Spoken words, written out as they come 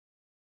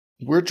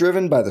We're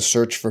driven by the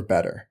search for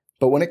better.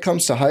 But when it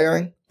comes to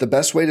hiring, the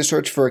best way to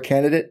search for a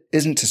candidate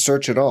isn't to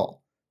search at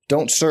all.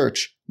 Don't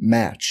search,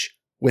 match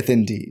with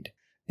Indeed.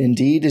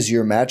 Indeed is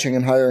your matching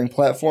and hiring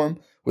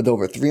platform with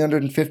over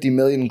 350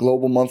 million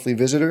global monthly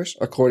visitors,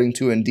 according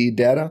to Indeed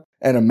data,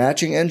 and a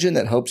matching engine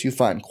that helps you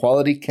find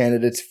quality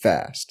candidates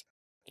fast.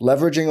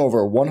 Leveraging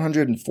over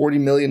 140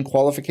 million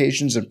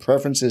qualifications and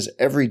preferences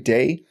every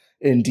day,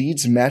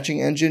 Indeed's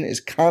matching engine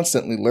is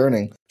constantly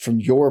learning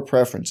from your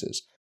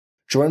preferences.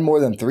 Join more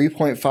than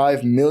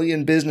 3.5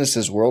 million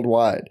businesses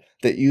worldwide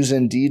that use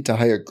Indeed to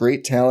hire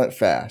great talent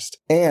fast.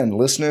 And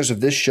listeners of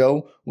this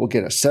show will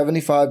get a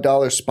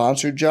 $75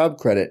 sponsored job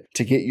credit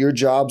to get your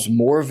jobs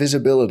more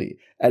visibility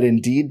at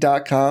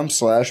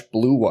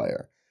Indeed.com/Blue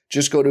Wire.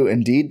 Just go to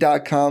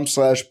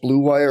Indeed.com/Blue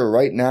Wire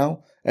right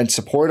now and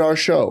support our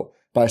show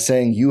by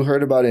saying you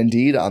heard about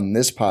Indeed on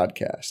this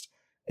podcast.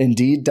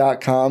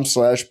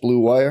 Indeed.com/Blue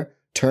Wire.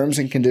 Terms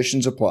and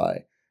conditions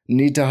apply.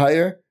 Need to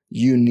hire?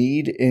 You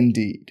need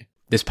Indeed.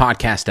 This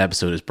podcast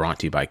episode is brought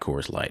to you by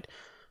Coors Light.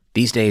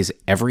 These days,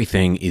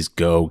 everything is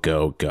go,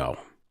 go, go.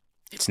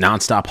 It's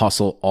nonstop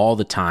hustle all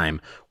the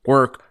time.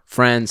 Work,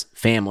 friends,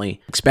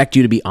 family. Expect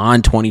you to be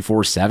on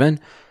 24/7?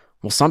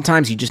 Well,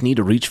 sometimes you just need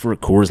to reach for a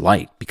Coors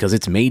Light because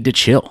it's made to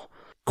chill.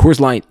 Coors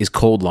Light is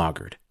cold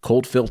lagered,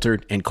 cold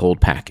filtered, and cold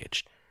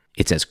packaged.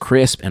 It's as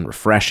crisp and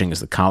refreshing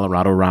as the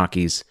Colorado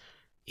Rockies.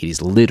 It is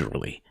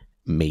literally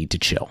made to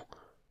chill.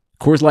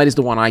 Coors Light is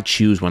the one I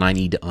choose when I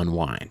need to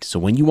unwind. So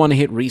when you want to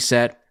hit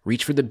reset,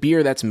 reach for the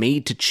beer that's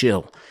made to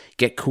chill.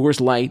 Get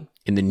Coors Light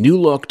in the new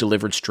look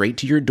delivered straight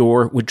to your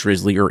door with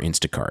Drizzly or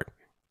Instacart.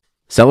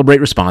 Celebrate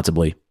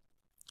responsibly.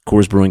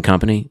 Coors Brewing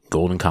Company,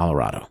 Golden,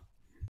 Colorado.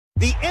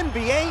 The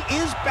NBA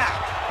is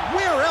back.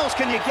 Where else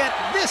can you get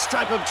this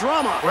type of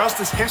drama? Where else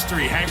does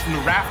history hang from the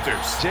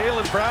rafters?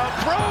 Jaylen Brown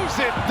throws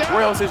it down.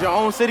 Where else is your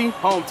own city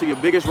home to your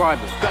biggest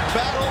rival? The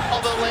Battle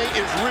of LA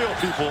is real,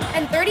 people.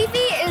 And 30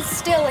 feet is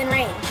still in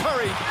range.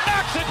 Curry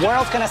knocks it. Where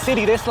else can a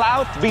city this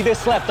loud be this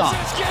slept on?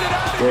 Let's get it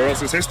out of Where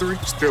else is history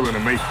still in the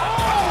making? Oh,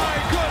 my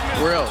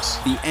goodness. Where else?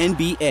 The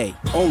NBA,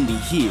 only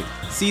here.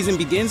 Season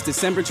begins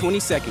December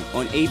 22nd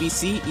on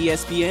ABC,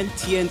 ESPN,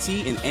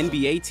 TNT, and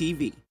NBA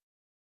TV.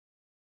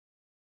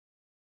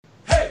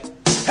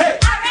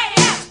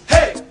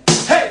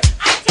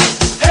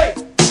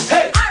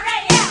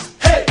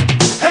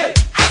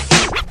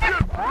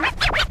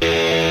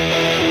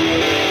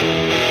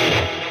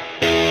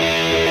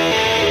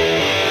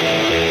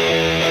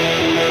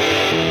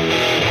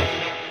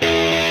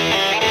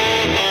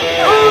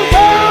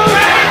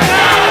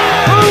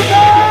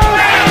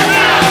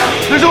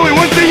 There's only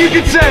one thing you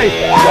can say.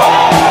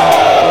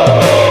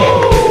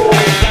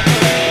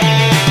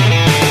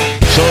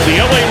 So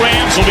the LA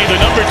Rams will be the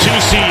number 2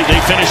 seed.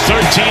 They finished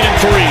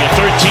 13-3, a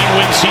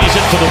 13-win season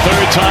for the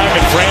third time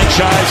in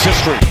franchise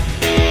history.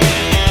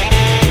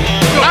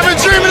 I've been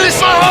dreaming this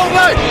my whole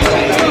life.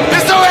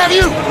 And so have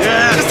you.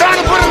 Yeah. It's time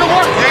to put in the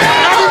work.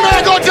 Yeah. Every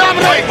man go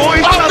dominate.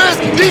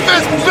 Offense,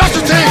 defense, special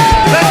teams.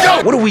 Let's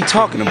go. What are we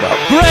talking about?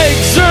 Greg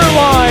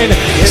Zuerlein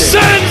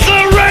sends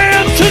the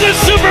Rams to the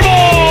Super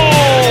Bowl.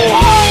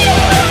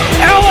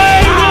 LA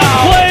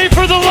will play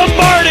for the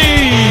Lombardi.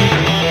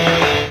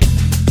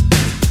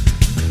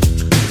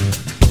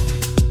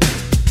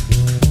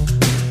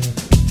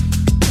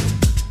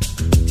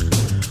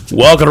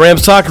 Welcome to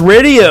Rams Talk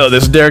Radio.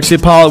 This is Derek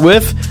Ciapala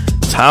with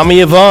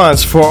Tommy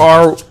Evans for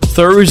our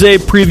Thursday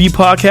preview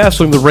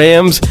podcast with the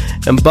Rams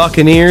and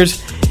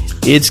Buccaneers.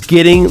 It's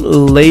getting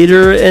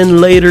later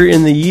and later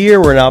in the year.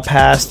 We're now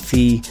past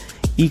the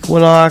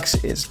equinox.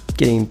 It's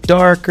getting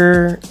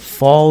darker.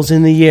 Fall's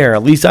in the air,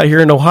 at least out here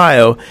in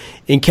Ohio.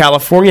 In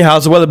California,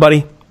 how's the weather,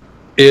 buddy?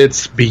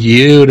 It's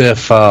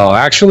beautiful.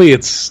 Actually,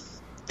 it's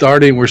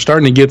starting. We're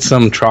starting to get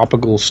some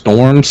tropical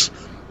storms.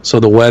 So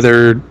the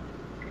weather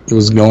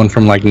was going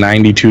from like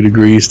 92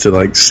 degrees to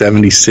like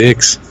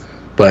 76,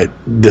 but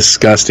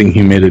disgusting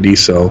humidity.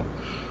 So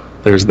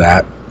there's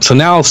that. So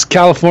now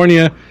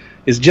California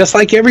is just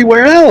like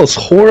everywhere else.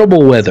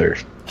 Horrible weather.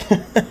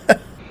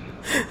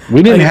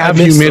 We didn't have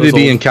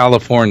humidity in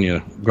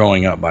California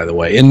growing up, by the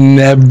way. It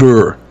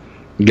never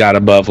got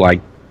above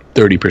like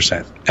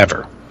 30%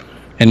 ever.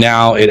 And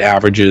now it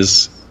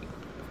averages,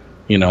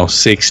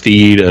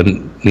 60 to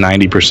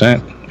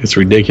 90%. It's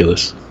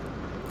ridiculous.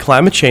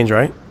 Climate change,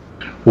 right?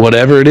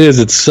 Whatever it is,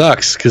 it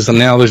sucks because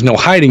now there's no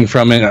hiding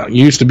from it.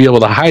 You used to be able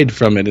to hide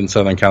from it in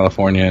Southern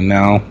California, and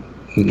now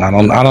I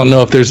don't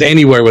know if there's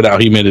anywhere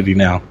without humidity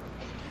now.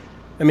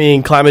 I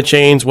mean, climate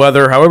change,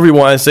 weather, however you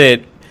want to say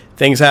it,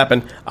 things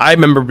happen. I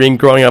remember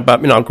growing up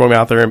out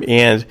there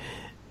and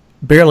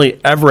barely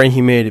ever in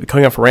humidity.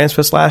 Coming up for Rams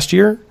Fest last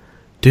year,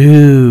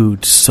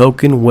 dude,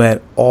 soaking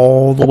wet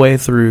all the way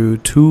through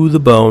to the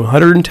bone,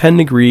 110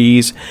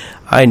 degrees.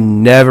 I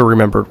never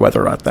remembered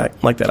weather like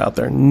that out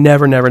there.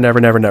 Never.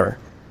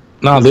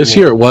 No, this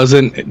year it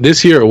wasn't.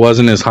 This year it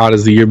wasn't as hot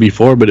as the year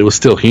before, but it was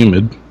still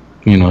humid.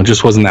 It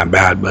just wasn't that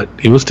bad, but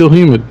it was still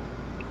humid.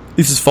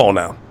 This is fall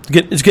now.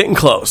 It's getting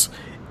close,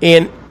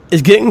 and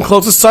it's getting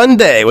close to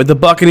Sunday with the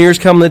Buccaneers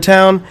coming to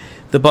town.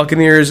 The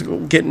Buccaneers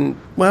getting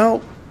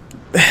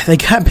they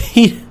got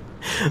beat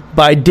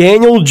by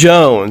Daniel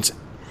Jones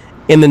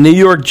in the New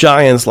York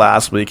Giants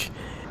last week.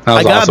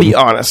 I gotta be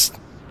honest.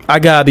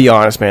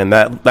 Man.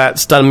 That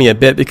stunned me a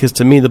bit because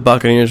to me the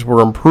Buccaneers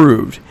were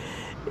improved,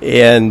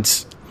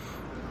 and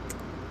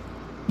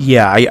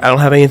yeah, I don't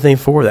have anything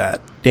for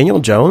that. Daniel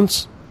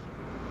Jones,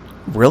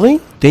 really?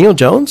 Daniel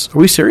Jones? Are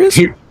we serious?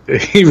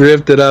 He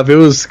ripped it up. It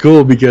was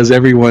cool because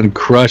everyone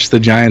crushed the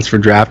Giants for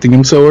drafting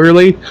him so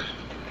early.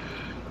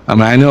 I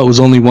mean, I know it was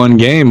only one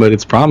game, but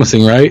it's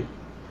promising, right?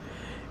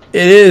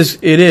 It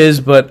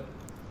is, but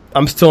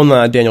I'm still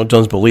not a Daniel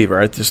Jones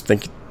believer. I just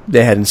think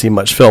they hadn't seen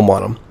much film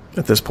on him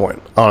at this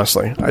point,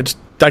 honestly. I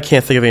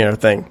can't think of any other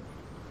thing.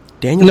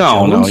 Daniel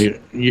Jones?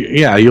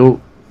 No.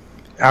 You'll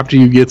after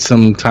you get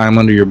some time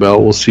under your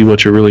belt, we'll see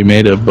what you're really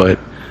made of, but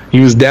he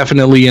was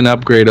definitely an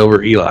upgrade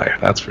over Eli,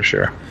 that's for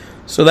sure.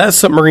 So that's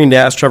something we're going to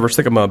ask Trevor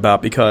Sikkema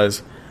about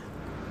because,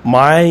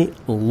 my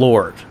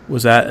Lord,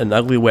 was that an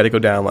ugly way to go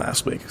down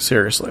last week.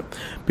 Seriously.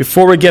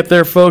 Before we get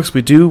there, folks,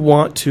 we do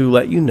want to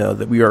let you know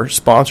that we are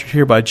sponsored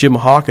here by Jim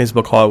Hawkins'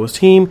 Book Hollywood's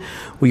team.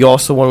 We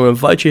also want to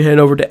invite you to head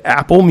over to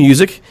Apple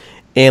Music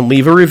and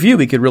leave a review.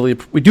 We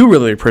do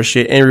really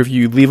appreciate any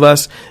review you leave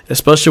us,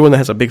 especially one that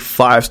has a big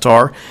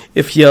 5-star.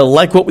 If you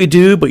like what we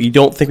do, but you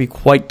don't think we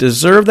quite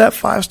deserve that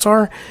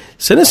 5-star,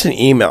 send us an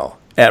email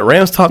at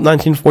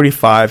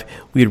RamsTop1945.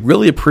 We'd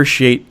really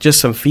appreciate just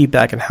some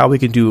feedback on how we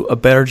can do a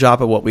better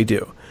job at what we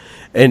do.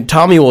 And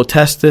Tommy will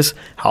attest this,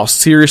 how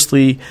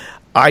seriously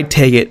I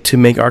take it to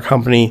make our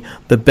company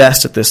the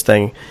best at this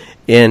thing.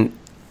 And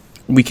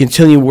we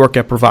continue to work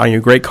at providing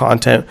you great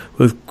content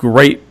with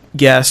great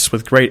guests,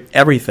 with great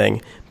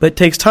everything, but it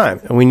takes time,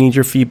 and we need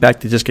your feedback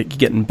to just get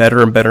getting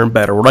better and better and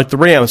better. We're like the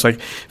Rams. Like,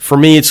 for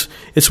me, it's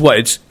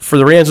for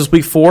the Rams, it's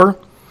week 4.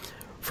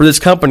 For this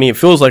company, it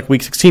feels like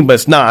week 16, but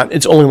it's not.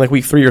 It's only like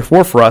week 3 or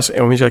 4 for us,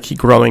 and we just got to keep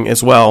growing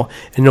as well.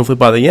 And hopefully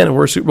by the end,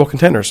 we're Super Bowl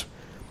contenders.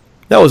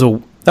 That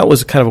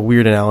was kind of a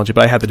weird analogy,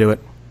 but I had to do it.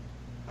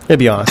 I'll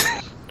be honest.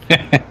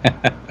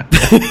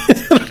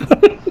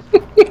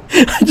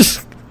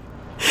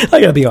 I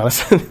gotta be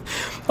honest.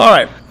 All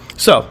right.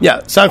 So, yeah,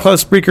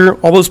 SoundCloud, Spreaker,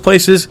 all those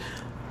places.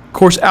 Of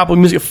course, Apple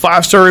Music,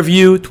 5-star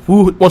review.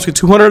 Once we get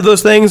 200 of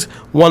those things,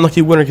 one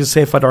lucky winner can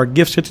save $5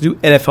 gift set to do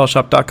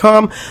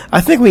NFLshop.com.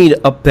 I think we need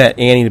to up that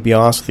ante, to be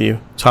honest with you,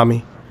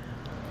 Tommy.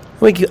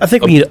 I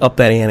think we need to up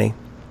that ante.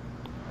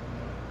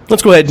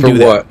 Let's go ahead and do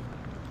that.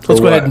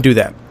 Let's go ahead and do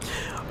that.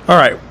 All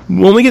right.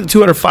 When we get to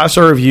 200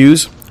 5-star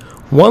reviews,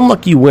 one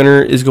lucky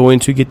winner is going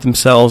to get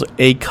themselves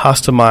a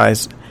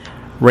customized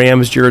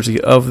Rams jersey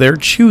of their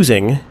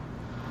choosing,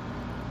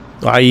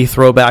 i.e.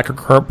 throwback or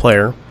current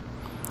player.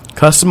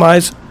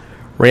 Customized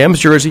Rams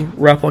jersey,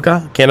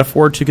 replica. Can't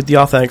afford to get the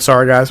authentic.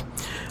 Sorry, guys.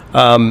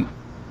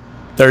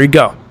 There you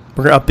go.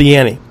 We're going to up the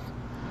ante. You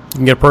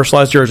can get a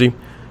personalized jersey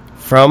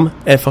from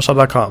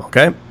NFLshop.com,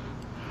 okay?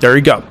 There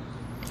you go.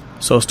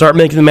 So start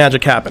making the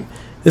magic happen.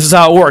 This is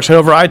how it works. Head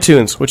over to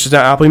iTunes, which is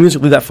now Apple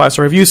Music. Leave that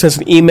 5-star review. Send us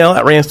an email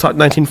at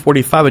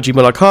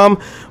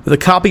ramstalk1945@gmail.com with a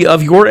copy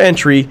of your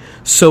entry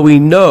so we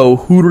know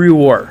who to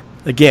reward.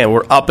 Again,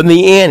 we're up in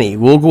the ante.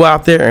 We'll go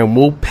out there and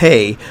we'll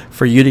pay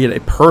for you to get a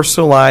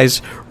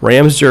personalized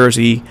Rams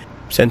jersey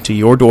sent to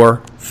your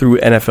door through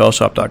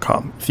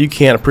NFLshop.com. If you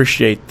can't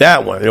appreciate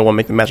that one, you don't want to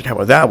make the magic happen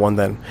with that one,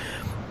 then,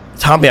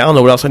 Tommy, I don't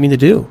know what else I need to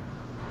do.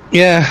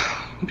 Yeah,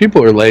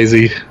 people are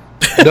lazy.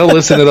 They'll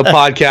listen to the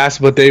podcast,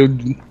 but they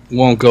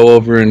won't go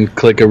over and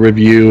click a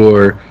review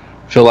or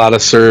fill out a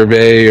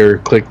survey or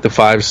click the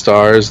 5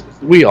 stars.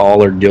 We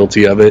all are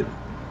guilty of it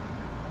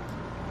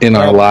in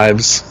our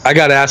lives. I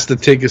got asked to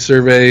take a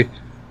survey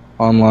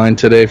online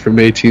today from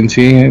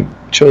AT&T and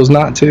chose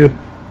not to.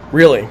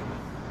 Really?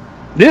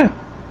 Yeah.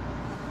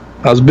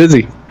 I was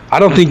busy. I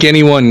don't think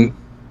anyone,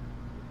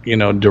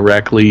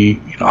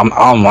 directly,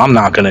 I'm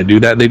not going to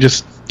do that. They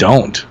just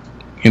don't.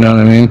 You know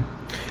what I mean?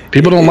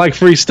 People don't like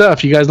free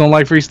stuff. You guys don't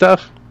like free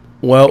stuff?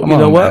 Well, you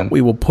know what? Man.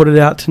 We will put it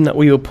out tonight.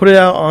 We will put it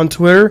out on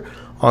Twitter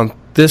on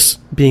this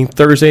being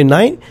Thursday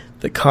night.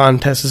 The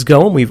contest is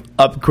going. We've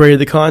upgraded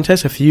the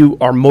contest. If you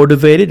are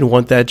motivated and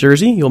want that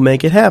jersey, you'll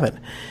make it happen.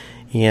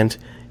 And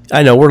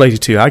I know we're lazy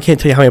too. I can't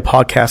tell you how many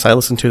podcasts I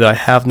listen to that I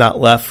have not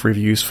left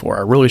reviews for.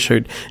 I really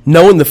should.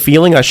 Knowing the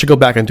feeling, I should go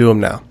back and do them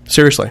now.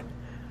 Seriously.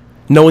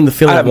 Knowing the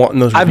feeling of wanting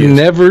those reviews. I've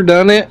never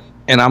done it,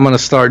 and I'm going to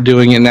start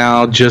doing it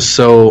now just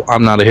so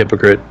I'm not a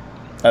hypocrite.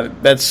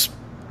 That's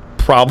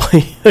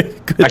probably a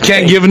good I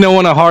can't give no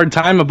one a hard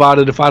time about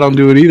it if I don't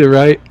do it either,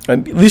 right?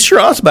 At least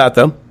you're honest about it,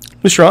 though.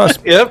 At least you're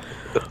honest. Yep.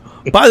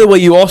 By the way,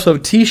 you also have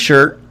a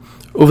T-shirt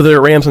over there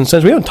at Rams and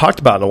Censor. We haven't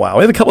talked about it in a while.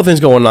 We have a couple things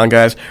going on,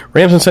 guys.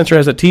 Rams and Censor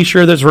has a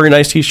T-shirt. That's a very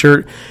nice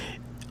T-shirt.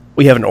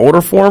 We have an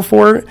order form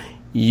for it.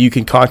 You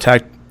can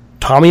contact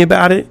Tommy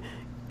about it.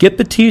 Get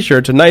the T-shirt.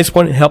 It's a nice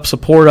one. It helps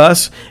support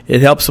us.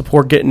 It helps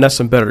support getting us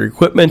some better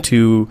equipment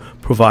to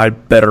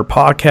provide better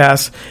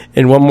podcasts.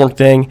 And one more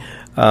thing,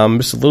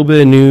 just a little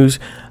bit of news.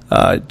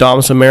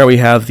 Dom Samara, we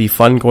have the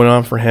fund going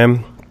on for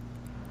him.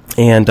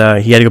 And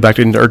he had to go back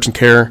into urgent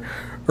care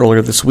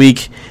earlier this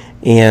week.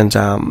 And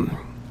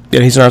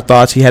he's in our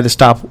thoughts. He had to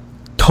stop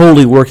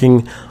totally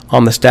working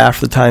on the staff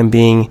for the time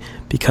being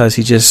because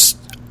he's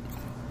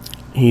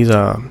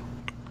hurting.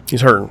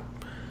 He's hurting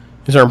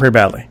pretty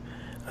badly.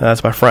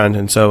 That's my friend.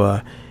 And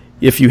so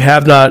if you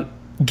have not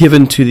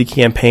given to the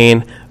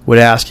campaign, would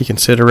ask you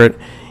consider it.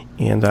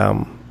 And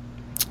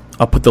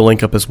I'll put the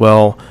link up as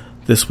well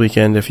this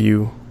weekend if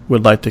you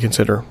would like to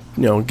consider,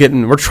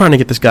 we're trying to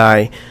get this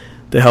guy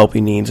the help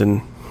he needs,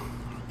 and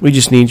we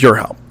just need your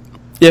help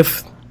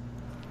if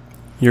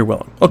you're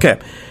willing. Okay,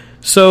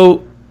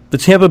 so the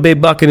Tampa Bay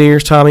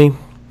Buccaneers, Tommy,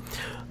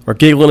 are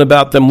giggling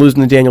about them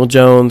losing to Daniel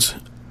Jones.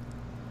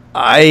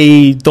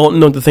 I don't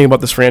know what to think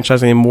about this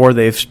franchise anymore.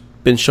 They've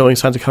been showing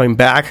signs of coming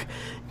back,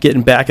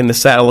 getting back in the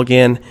saddle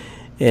again,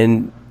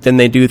 and then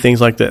they do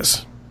things like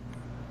this.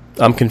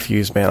 I'm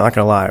confused, man. I'm not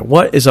going to lie.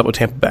 What is up with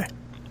Tampa Bay?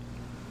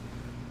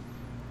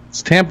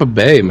 It's Tampa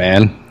Bay,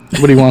 man.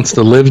 Nobody wants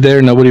to live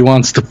there. Nobody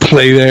wants to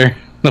play there.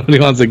 Nobody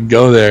wants to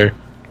go there.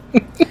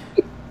 What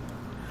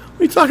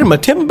are you talking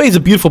about? Tampa Bay is a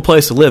beautiful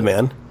place to live,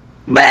 man.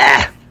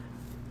 Bah!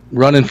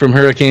 Running from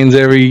hurricanes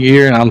every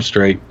year, and I'm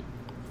straight.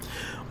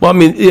 Well, I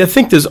mean, I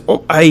think there's...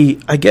 I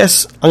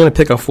guess I'm going to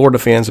pick on Florida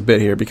fans a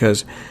bit here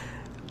because,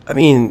 I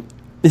mean,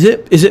 is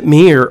it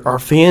me or are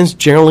fans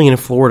generally in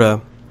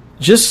Florida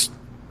just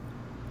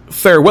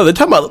fair weather?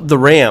 They're talking about the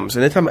Rams,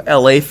 and they're talking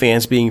about LA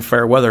fans being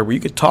fair weather, where you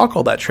could talk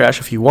all that trash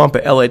if you want,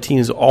 but LA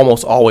teams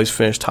almost always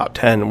finish top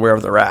 10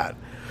 wherever they're at.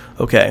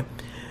 Okay.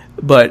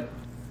 But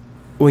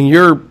when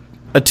you're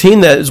a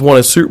team that has won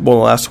a Super Bowl in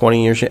the last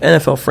 20 years, you're an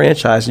NFL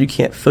franchise, and you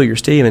can't fill your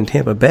stadium in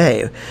Tampa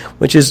Bay,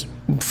 which is,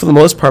 for the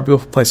most part, a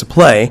beautiful place to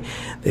play.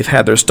 They've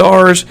had their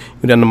stars.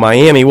 Go down to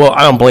Miami. Well,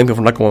 I don't blame them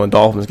for not going to the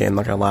Dolphins game. I'm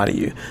not going to lie to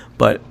you.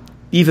 But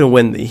even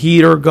when the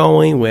Heat are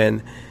going,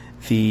 when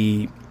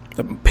the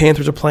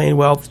Panthers are playing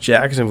well, the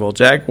Jacksonville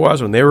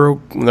Jaguars, when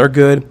they're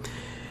good,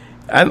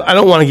 I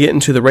don't want to get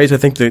into the Rays. I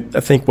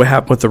think what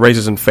happened with the Rays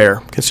isn't fair,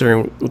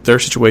 considering what their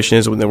situation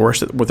is,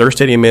 what their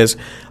stadium is.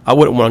 I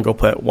wouldn't want to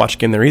go watch a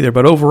game there either.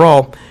 But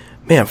overall,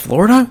 man,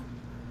 Florida,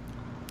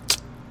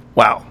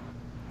 wow.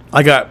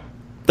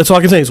 That's all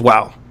I can say is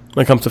wow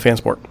when it comes to fan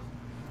sport.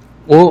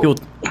 Well,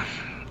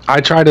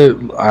 I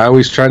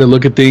always try to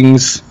look at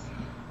things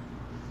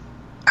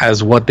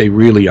as what they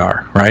really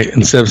are, right?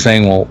 Instead of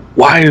saying, well,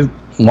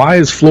 why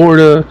is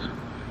Florida,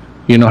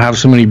 have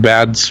so many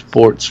bad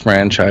sports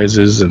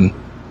franchises, and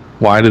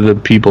why do the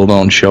people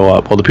don't show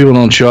up? Well, the people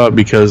don't show up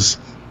because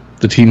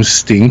the team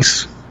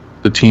stinks.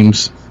 The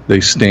teams,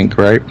 they stink,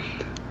 right?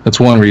 That's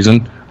one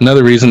reason.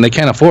 Another reason, they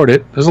can't afford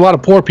it. There's a lot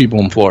of poor people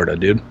in Florida,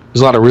 dude.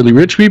 There's a lot of really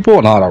rich people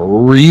and a lot of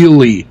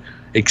really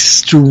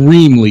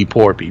extremely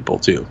poor people,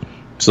 too.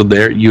 So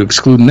there, you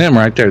excluding them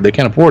right there. They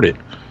can't afford it.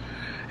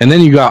 And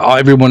then you got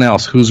everyone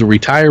else who's a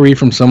retiree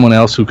from someone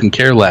else who can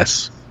care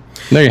less.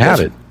 There you have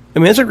it. I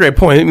mean, that's a great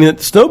point. I mean,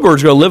 the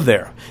Snowbirds are going to live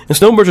there, and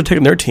Snowbirds are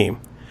taking their team.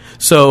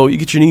 So you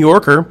get your New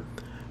Yorker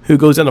who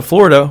goes down to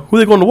Florida. Who are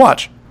they going to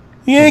watch?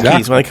 The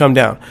Yankees when they come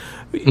down.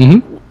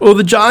 Mm-hmm. Or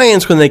the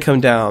Giants when they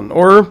come down.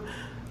 Or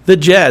the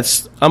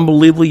Jets.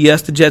 Unbelievably,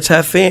 yes, the Jets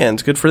have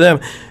fans. Good for them.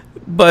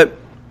 But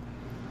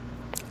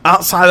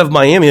outside of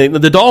Miami,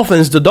 the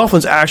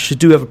Dolphins actually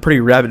do have a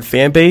pretty rabid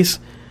fan base,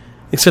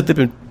 except they've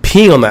been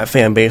peeing on that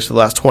fan base for the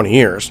last 20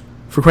 years.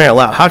 For crying out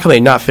loud, how can they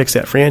not fix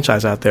that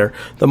franchise out there?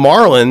 The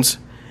Marlins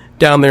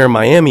down there in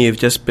Miami have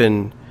just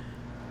been...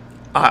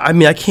 I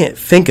mean, I can't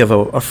think of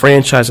a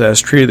franchise that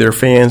has treated their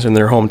fans in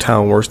their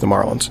hometown worse than the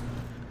Marlins.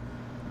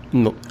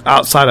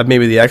 Outside of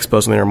maybe the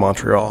Expos when they were in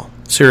Montreal.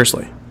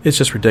 Seriously. It's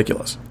just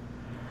ridiculous.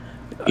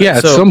 Yeah,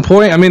 at some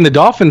point, I mean, the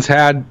Dolphins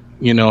have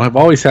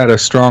always had a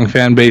strong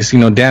fan base.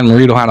 Dan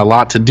Marino had a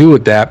lot to do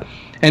with that.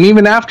 And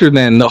even after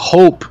then, the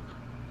hope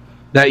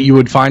that you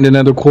would find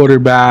another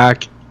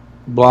quarterback,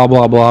 blah,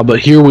 blah, blah. But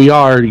here we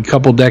are a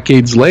couple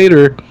decades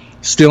later,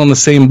 still in the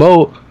same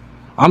boat.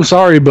 I'm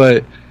sorry,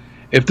 but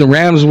if the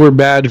Rams were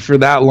bad for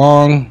that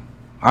long,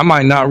 I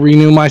might not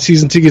renew my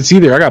season tickets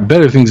either. I got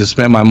better things to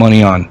spend my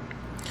money on.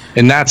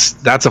 And that's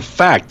a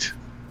fact.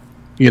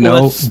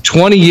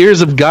 20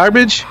 years of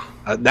garbage,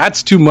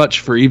 that's too much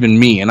for even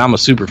me, and I'm a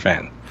super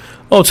fan.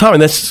 Oh, Tommy,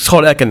 that's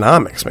called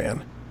economics,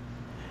 man.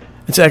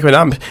 It's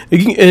economics.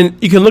 You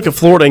can look at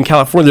Florida and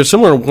California. They're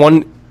similar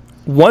in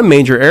one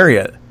major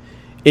area.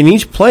 In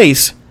each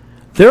place,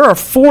 there are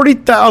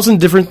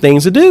 40,000 different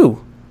things to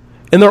do.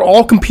 And they're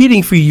all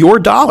competing for your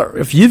dollar.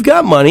 If you've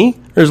got money,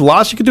 there's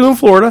lots you can do in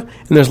Florida,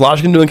 and there's lots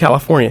you can do in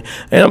California.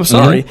 And I'm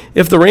sorry,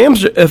 if the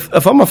Rams,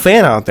 if I'm a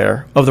fan out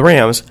there of the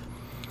Rams,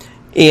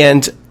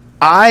 and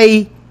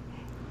I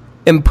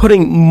am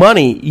putting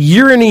money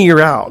year in and year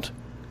out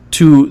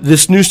to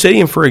this new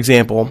stadium, for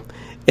example,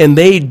 and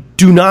they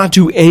do not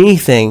do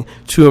anything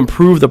to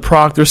improve the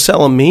product they're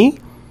selling me,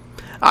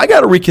 I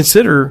got to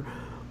reconsider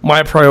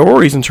my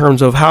priorities in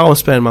terms of how I'm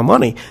spending my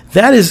money.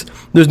 There's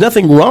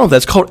nothing wrong with that.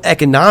 It's called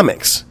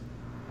economics.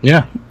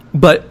 Yeah.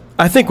 But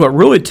I think what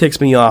really ticks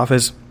me off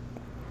is,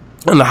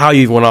 I don't know how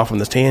you went off on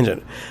this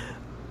tangent,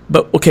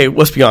 but okay,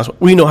 let's be honest.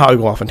 We know how we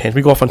go off on tangents.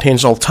 We go off on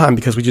tangents all the time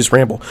because we just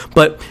ramble.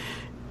 But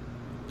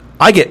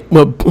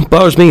what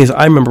bothers me is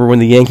I remember when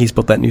the Yankees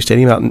built that new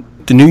stadium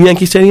the new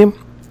Yankee Stadium,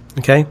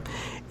 okay?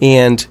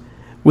 And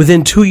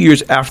within 2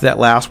 years after that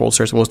last World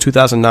Series, it was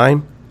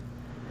 2009,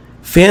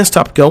 fans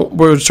stopped going.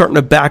 Were starting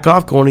to back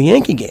off going to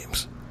Yankee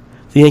games.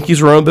 The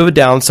Yankees were on a bit of a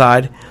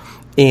downside,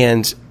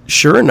 and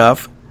sure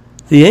enough,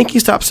 the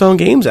Yankees stopped selling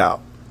games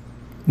out.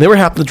 They were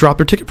having to drop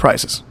their ticket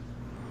prices.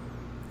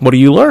 What do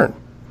you learn?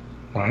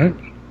 All right.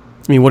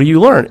 I mean, what do you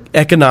learn?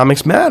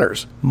 Economics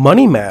matters.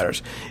 Money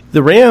matters.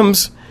 The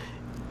Rams,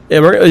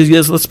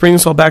 let's bring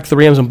this all back to the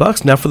Rams and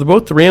Bucs. Now, for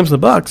both the Rams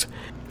and the Bucs,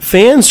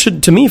 fans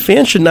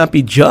should not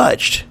be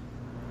judged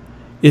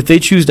if they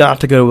choose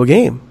not to go to a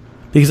game.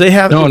 Because they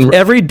have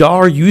every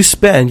dollar you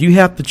spend, you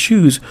have to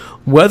choose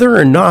whether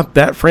or not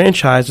that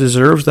franchise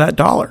deserves that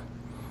dollar.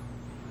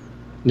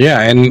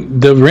 Yeah,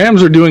 and the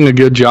Rams are doing a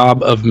good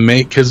job of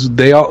because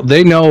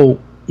they know,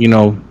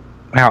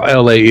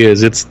 how LA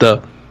is. It's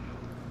the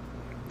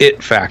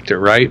it factor,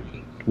 right?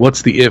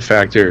 What's the it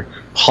factor?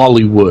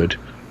 Hollywood,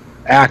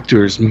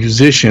 actors,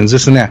 musicians,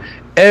 this and that.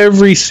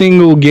 Every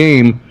single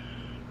game,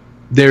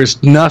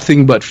 there's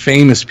nothing but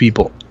famous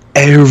people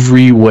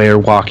everywhere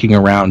walking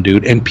around,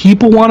 dude. And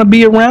people want to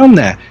be around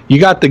that. You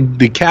got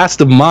the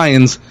cast of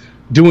Mayans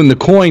doing the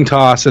coin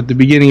toss at the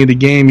beginning of the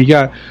game. You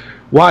got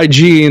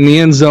YG in the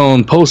end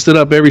zone posted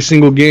up every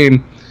single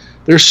game.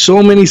 There's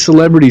so many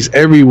celebrities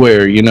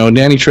everywhere.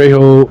 Danny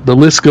Trejo, the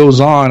list goes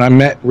on. I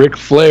met Ric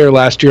Flair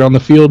last year on the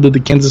field of the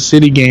Kansas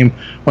City game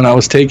when I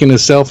was taking a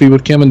selfie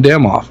with Kevin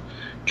Demoff.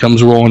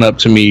 Comes rolling up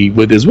to me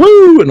with his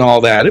woo and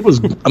all that. It was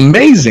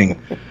amazing.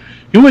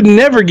 You would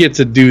never get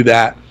to do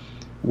that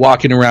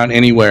walking around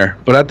anywhere.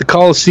 But at the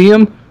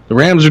Coliseum, the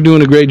Rams are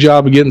doing a great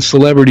job of getting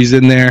celebrities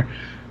in there,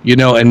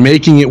 and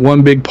making it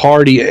one big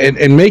party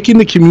and making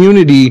the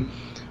community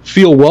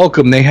feel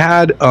welcome. They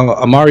had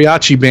a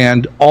mariachi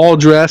band all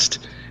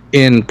dressed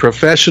in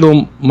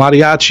professional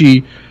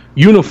mariachi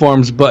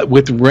uniforms, but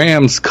with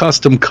Rams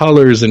custom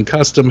colors and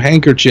custom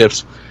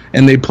handkerchiefs.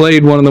 And they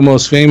played one of the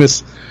most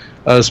famous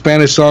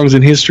Spanish songs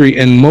in history,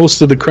 and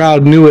most of the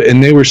crowd knew it,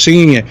 and they were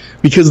singing it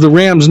because the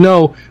Rams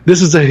know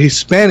this is a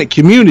Hispanic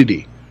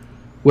community.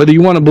 Whether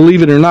you want to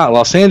believe it or not,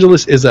 Los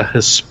Angeles is a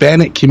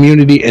Hispanic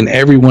community, and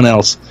everyone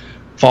else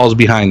falls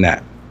behind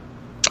that.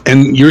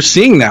 And you're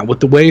seeing that with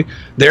the way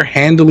they're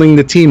handling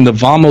the team, the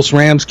Vamos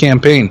Rams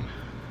campaign.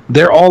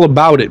 They're all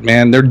about it,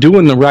 man. They're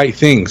doing the right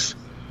things.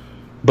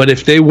 But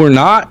if they were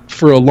not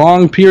for a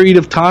long period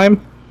of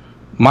time,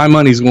 my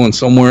money's going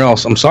somewhere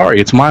else. I'm sorry.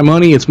 It's my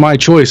money. It's my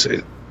choice.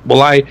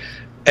 Will I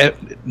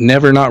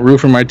never not root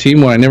for my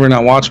team? Will I never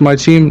not watch my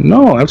team?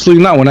 No,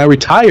 absolutely not. When I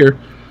retire,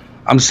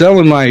 I'm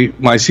selling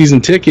my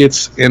season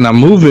tickets and I'm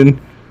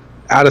moving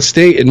out of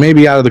state and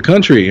maybe out of the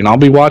country, and I'll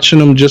be watching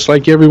them just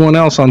like everyone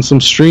else on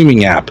some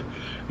streaming app,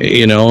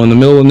 in the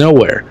middle of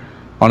nowhere,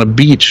 on a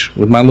beach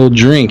with my little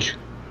drink,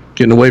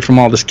 getting away from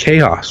all this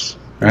chaos.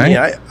 Right?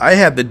 Yeah, I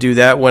had to do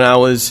that when I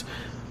was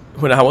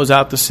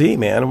out to sea,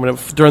 man.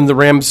 During the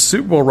Rams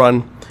Super Bowl run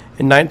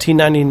in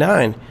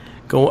 1999.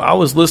 I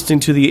was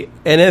listening to the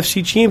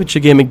NFC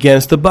Championship game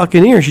against the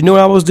Buccaneers. You know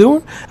what I was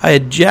doing? I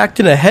had jacked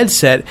in a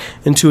headset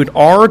into an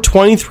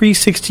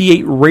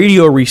R2368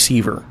 radio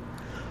receiver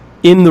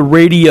in the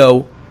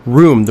radio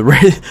room, the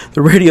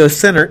radio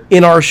center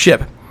in our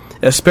ship,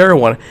 a spare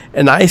one,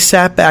 and I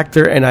sat back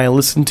there and I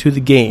listened to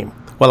the game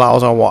while I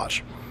was on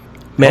watch.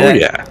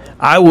 Man,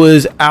 I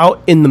was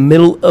out in the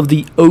middle of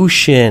the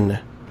ocean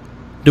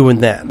doing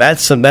that.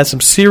 That's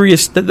some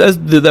serious.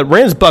 The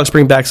Rams Bucs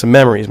bring back some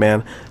memories,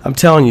 man. I'm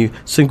telling you,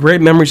 some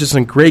great memories and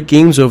some great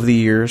games over the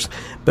years.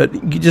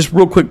 But just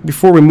real quick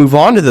before we move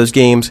on to those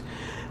games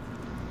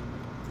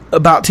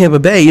about Tampa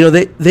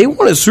Bay, they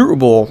won a Super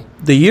Bowl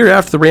the year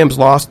after the Rams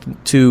lost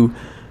to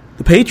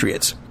the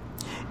Patriots,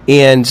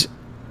 and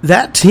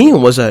that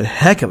team was a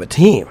heck of a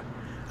team.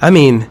 I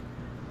mean,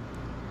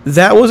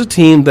 that was a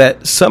team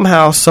that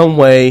somehow, some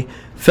way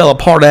fell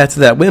apart after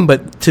that win,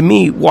 but to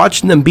me,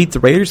 watching them beat the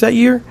Raiders that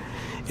year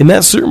in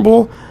that Super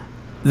Bowl,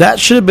 that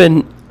should have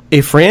been a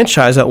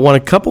franchise that won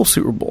a couple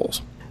Super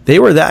Bowls. They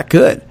were that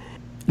good.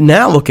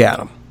 Now look at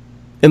them,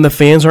 and the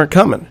fans aren't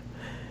coming.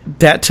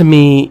 That to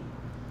me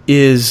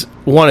is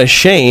a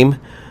shame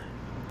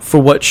for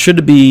what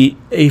should be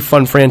a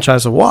fun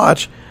franchise to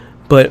watch,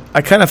 but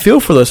I kind of feel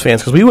for those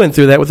fans because we went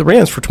through that with the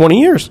Rams for 20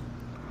 years.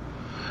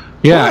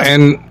 Yeah,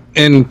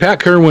 and Pat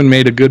Kerwin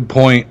made a good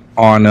point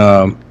on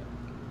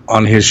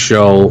his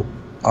show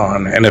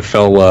on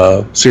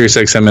NFL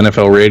SiriusXM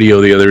NFL Radio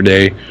the other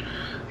day.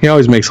 He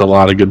always makes a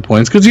lot of good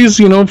points because he's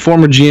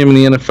former GM in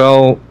the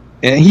NFL,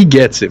 and he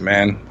gets it,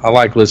 man. I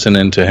like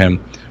listening to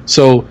him.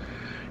 So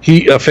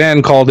a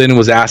fan called in and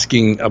was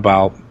asking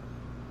about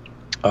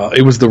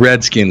it was the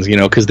Redskins,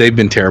 because they've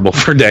been terrible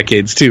for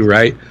decades too,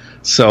 right?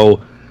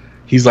 So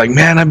he's like,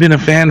 man, I've been a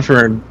fan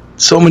for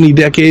so many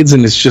decades,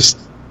 and it's just,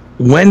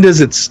 when does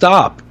it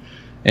stop?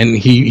 And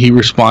he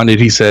responded,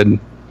 he said,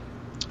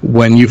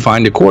 when you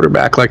find a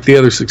quarterback like the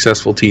other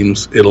successful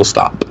teams, it'll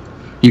stop.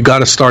 You got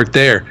to start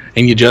there,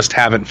 and you just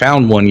haven't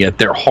found one yet.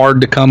 They're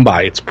hard to come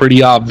by. It's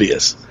pretty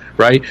obvious,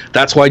 right?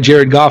 That's why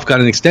Jared Goff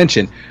got an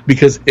extension,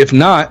 because if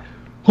not,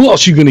 who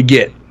else are you going to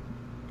get?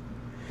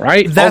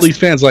 Right? All these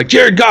fans like,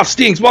 Jared Goff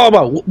stinks, blah,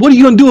 blah, blah. What are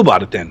you going to do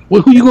about it then? Who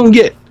are you going to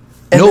get?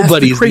 And Nobody's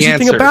that's the crazy the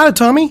answer. thing about it,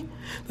 Tommy.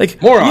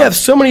 Like, Morons. you have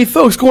so many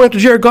folks going after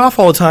Jared Goff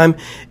all the time.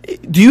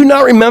 Do you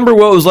not remember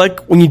what it was like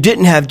when you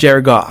didn't have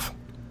Jared Goff?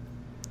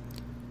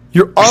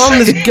 You're on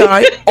this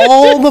guy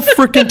all the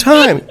freaking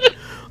time.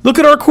 Look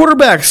at our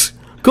quarterbacks.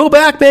 Go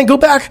back, man. Go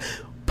back.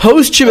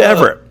 Post Jim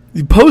Everett.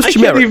 I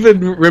can't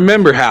even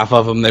remember half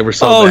of them. They were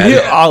so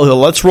bad.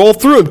 Let's roll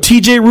through them.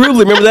 T.J.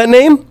 Rubley. Remember that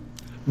name?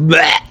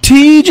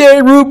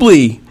 T.J.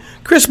 Rubley.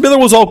 Chris Miller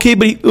was okay,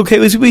 but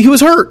he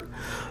was hurt.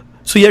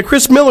 So you had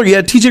Chris Miller. You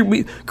had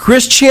T.J.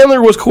 Chris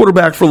Chandler was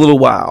quarterback for a little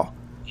while.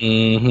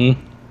 Mm-hmm.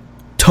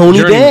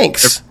 Tony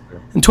Banks.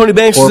 And Tony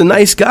Banks was a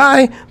nice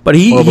guy, but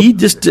he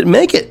just didn't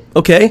make it.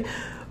 Okay.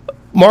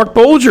 Mark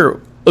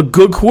Bolger, a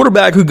good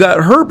quarterback who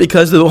got hurt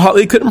because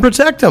they couldn't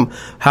protect him.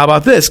 How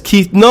about this?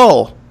 Keith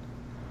Null.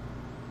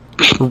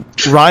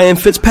 Ryan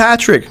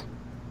Fitzpatrick.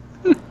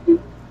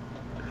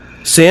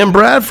 Sam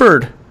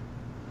Bradford.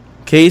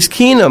 Case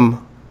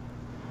Keenum.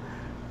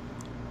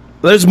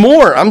 There's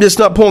more. I'm just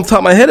not pulling the top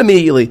of my head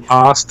immediately.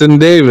 Austin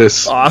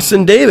Davis,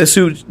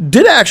 who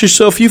did actually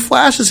show a few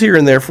flashes here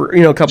and there for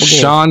a couple games.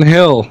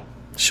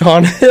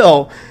 Sean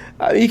Hill.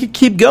 You could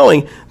keep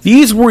going.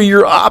 These were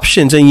your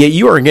options, and yet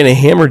you are going to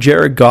hammer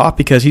Jared Goff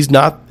because he's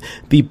not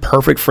the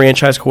perfect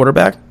franchise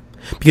quarterback.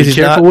 Because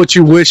Be careful what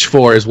you wish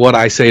for is what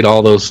I say to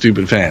all those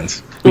stupid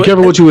fans. Be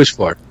careful what you wish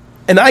for.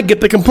 And I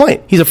get the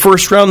complaint. He's a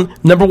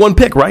first-round number one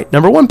pick, right?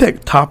 Number one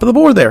pick, top of the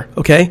board there,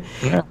 okay?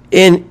 Yeah.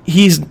 And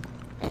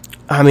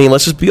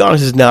let's just be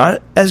honest, he's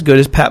not as good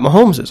as Pat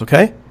Mahomes is,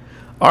 okay?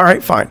 All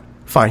right, fine.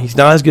 He's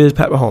not as good as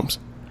Pat Mahomes.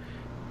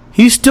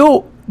 He's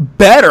still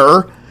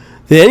better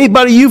than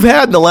anybody you've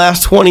had in the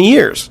last 20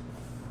 years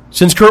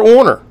since Kurt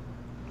Warner.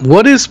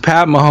 What does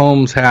Pat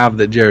Mahomes have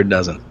that Jared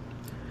doesn't?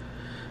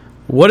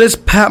 What does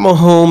Pat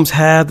Mahomes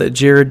have that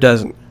Jared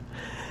doesn't?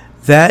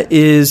 That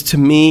is, to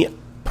me,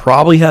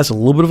 probably has a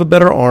little bit of a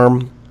better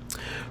arm.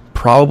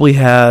 Probably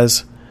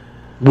has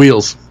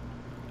wheels.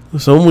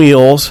 Some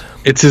wheels.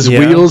 It's his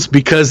wheels,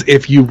 because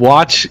if you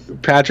watch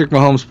Patrick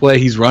Mahomes play,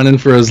 he's running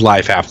for his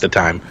life half the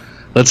time.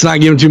 Let's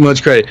not give him too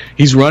much credit.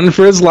 He's running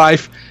for his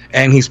life,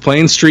 and he's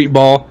playing street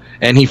ball,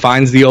 and he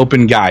finds the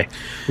open guy.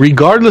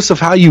 Regardless of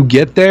how you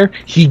get there,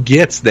 he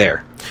gets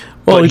there.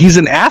 Well, but he's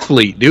an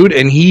athlete, dude,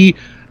 and he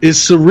is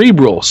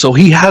cerebral, so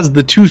he has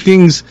the two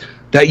things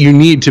that you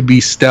need to be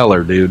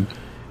stellar, dude.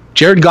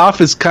 Jared Goff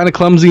is kind of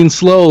clumsy and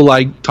slow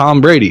like Tom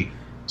Brady,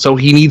 so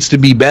he needs to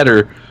be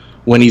better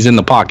when he's in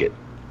the pocket.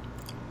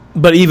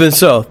 But even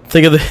so,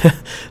 think of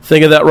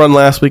that run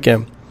last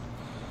weekend.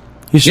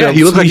 He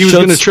looked like he was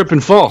going to trip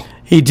and fall.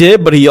 He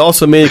did, but he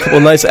also made a couple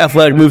of nice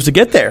athletic moves to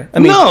get there.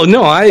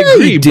 No, I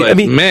agree. But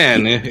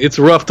man, it's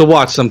rough to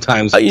watch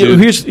sometimes.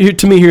 Here's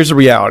the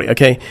reality.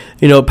 Okay,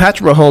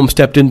 Patrick Mahomes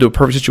stepped into a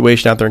perfect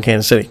situation out there in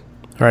Kansas City.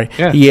 All right,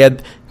 yeah. He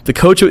had his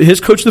coach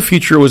of the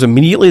future was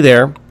immediately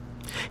there.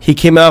 He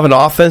came out of an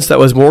offense that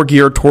was more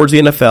geared towards the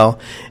NFL,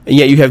 and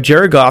yet you have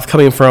Jared Goff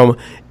coming from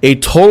a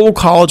total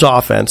college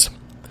offense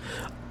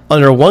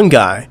under one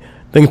guy,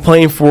 then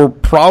playing for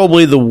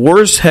probably the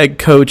worst head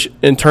coach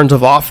in terms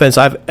of offense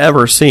I've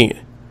ever seen.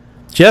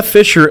 Jeff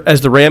Fisher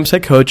as the Rams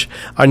head coach,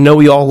 I know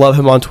we all love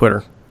him on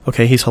Twitter.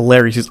 Okay, he's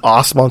hilarious. He's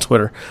awesome on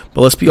Twitter.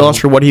 But let's be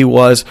honest for what he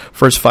was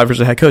for his 5 years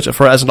as a head coach.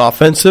 As an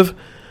offensive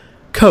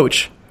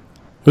coach,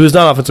 who is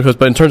not an offensive coach,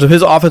 but in terms of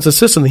his offensive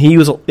system, he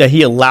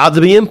allowed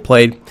to be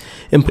played.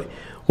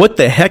 What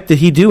the heck did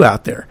he do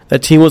out there?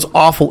 That team was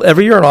awful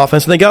every year on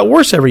offense, and they got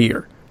worse every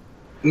year.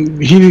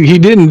 He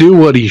didn't do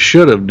what he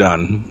should have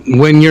done.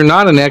 When you're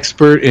not an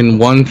expert in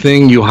one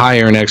thing, you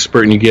hire an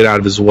expert and you get out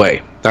of his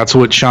way. That's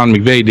what Sean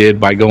McVay did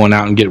by going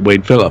out and get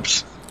Wade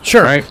Phillips.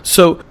 Sure. Right?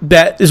 So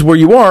that is where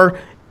you are,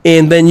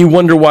 and then you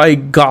wonder why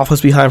Goff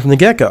was behind from the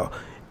get-go.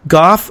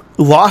 Goff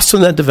lost some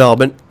of that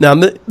development. Now,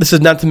 this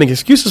is not to make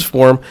excuses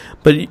for him,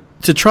 but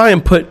to try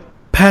and put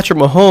Patrick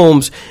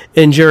Mahomes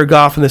and Jared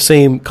Goff in the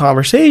same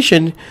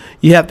conversation,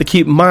 you have to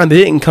keep in mind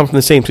they didn't come from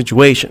the same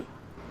situation.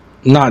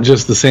 Not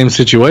just the same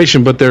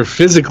situation, but they're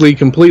physically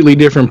completely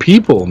different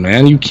people,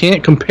 man. You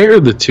can't compare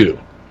the two.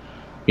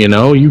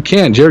 You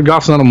can't. Jared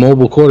Goff's not a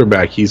mobile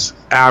quarterback. He's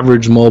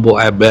average mobile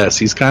at best.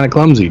 He's kind of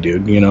clumsy,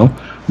 dude,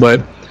 But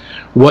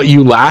what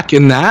you lack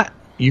in that,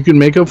 you can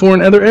make up for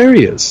in other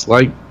areas,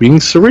 like being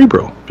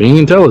cerebral, being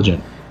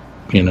intelligent,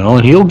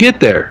 and he'll get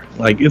there.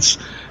 This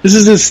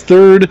is his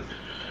third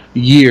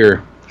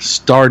year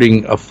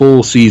starting a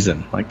full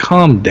season.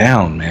 Calm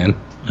down, man.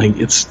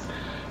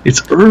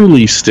 It's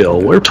early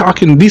still. We're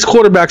talking, these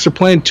quarterbacks are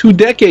playing 2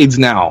 decades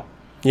now.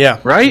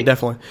 Yeah. Right?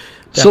 Definitely.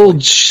 So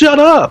shut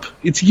up.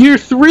 It's year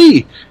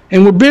 3,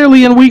 and we're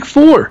barely in week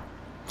 4.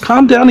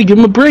 Calm down and give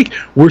them a break.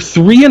 We're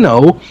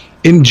 3-0.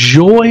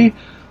 Enjoy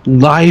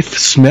life.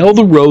 Smell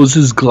the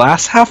roses.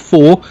 Glass half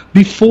full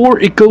before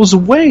it goes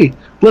away.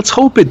 Let's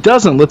hope it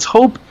doesn't. Let's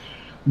hope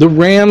the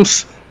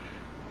Rams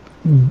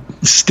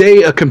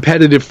stay a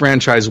competitive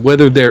franchise,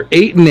 whether they're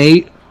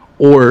 8-8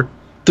 or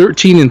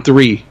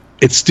 13-3.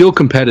 It's still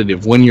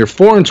competitive. When you're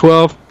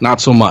 4-12,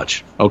 not so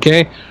much,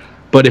 okay?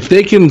 But if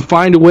they can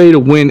find a way to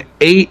win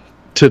 8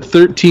 to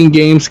 13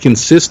 games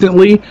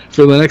consistently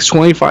for the next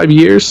 25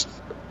 years,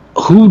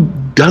 who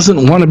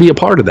doesn't want to be a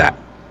part of that,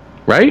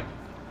 right?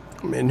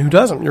 I mean, who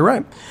doesn't? You're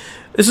right.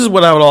 This is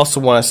what I would also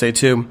want to say,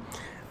 too.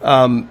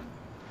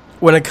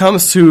 When it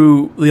comes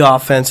to the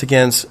offense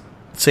against,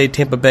 say,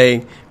 Tampa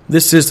Bay,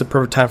 this is the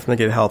perfect time for them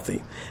to get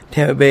healthy.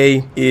 Tampa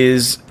Bay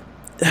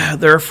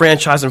they're a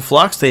franchise in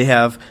flux. They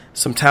have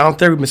some talent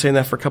there. We've been saying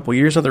that for a couple of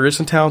years now. There is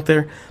some talent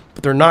there,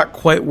 but they're not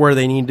quite where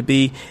they need to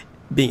be.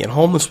 Being at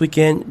home this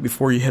weekend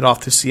before you head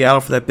off to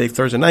Seattle for that big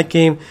Thursday night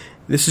game,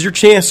 this is your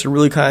chance to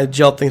really kind of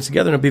gel things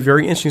together, and it'll be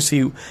very interesting to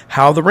see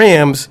how the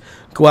Rams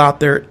go out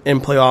there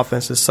and play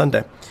offense this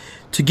Sunday.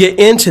 To get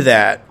into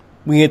that,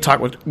 we need to talk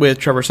with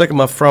Trevor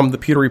Sikkema from the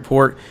Pewter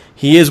Report.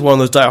 He is one of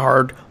those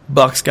diehard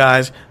Bucs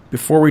guys.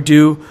 Before we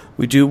do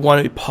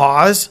want to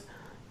pause,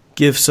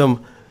 give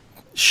some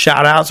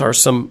shout-outs or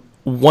some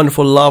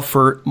wonderful love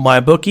for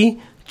MyBookie.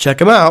 Check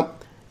them out.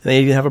 And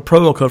they even have a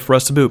promo code for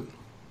us to boot.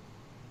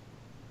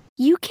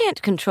 You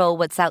can't control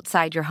what's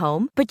outside your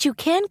home, but you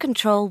can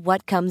control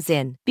what comes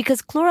in.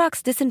 Because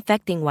Clorox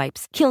disinfecting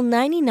wipes kill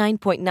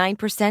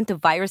 99.9%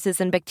 of viruses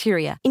and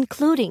bacteria,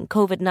 including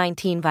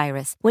COVID-19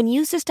 virus, when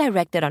used as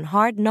directed on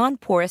hard,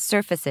 non-porous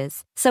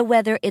surfaces. So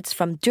whether it's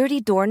from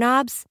dirty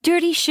doorknobs,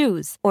 dirty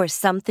shoes, or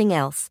something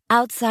else,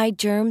 outside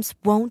germs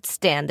won't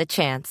stand a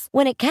chance.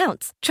 When it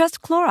counts,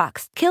 trust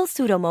Clorox. Kill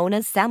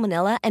Pseudomonas,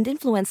 Salmonella, and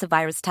influenza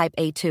virus type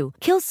A2.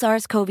 Kill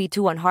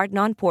SARS-CoV-2 on hard,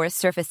 non-porous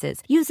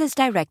surfaces. Use as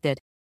directed.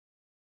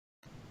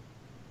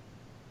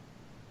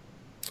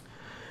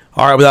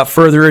 All right, without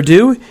further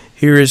ado,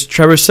 here is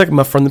Trevor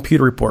Sikkema from the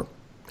Pewter Report.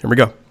 Here we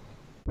go.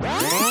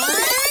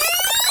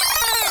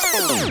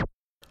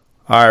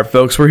 All right,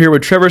 folks, we're here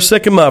with Trevor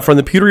Sikkema from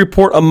the Pewter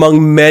Report,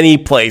 among many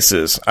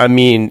places. I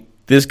mean,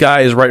 this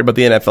guy is writing about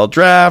the NFL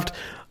draft,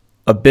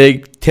 a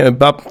big Tampa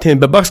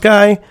Bucs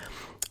guy.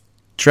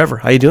 Trevor,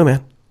 how you doing,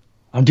 man?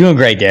 I'm doing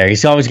great, Derek.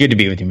 It's always good to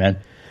be with you, man.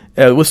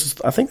 I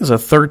think this is the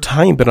third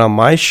time you've been on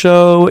my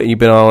show, and you've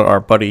been on our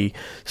buddy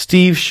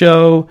Steve's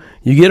show.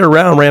 You get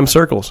around Ram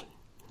circles.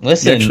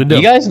 Listen,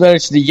 you guys better.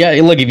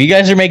 Look, if you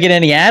guys are making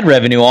any ad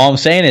revenue, all I'm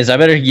saying is I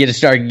better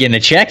start getting a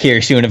check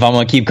here soon if I'm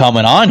going to keep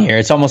coming on here.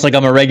 It's almost like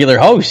I'm a regular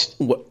host.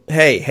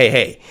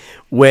 Hey.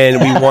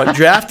 When we want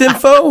draft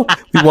info,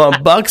 we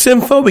want Bucs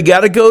info, we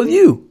got to go to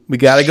you.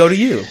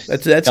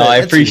 I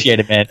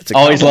appreciate it, man.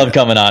 Always love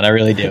coming on. I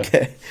really do.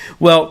 Okay.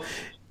 Well,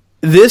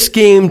 this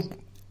game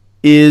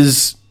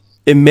is,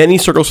 in many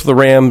circles for the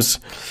Rams,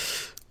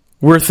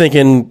 we're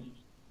thinking,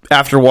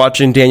 after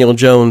watching Daniel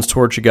Jones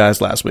torture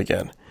guys last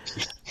weekend,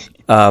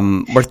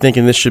 we're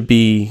thinking this should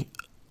be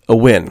a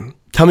win.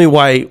 Tell me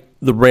why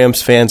the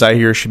Rams fans out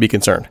here should be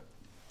concerned.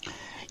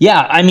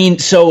 Yeah, I mean,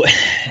 so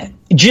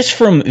just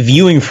from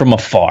viewing from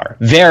afar,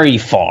 very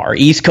far,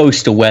 East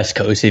Coast to West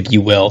Coast, if you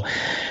will,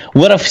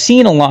 what I've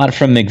seen a lot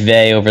from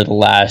McVay over the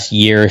last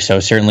year or so,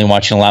 certainly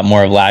watching a lot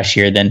more of last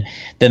year than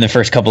the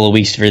first couple of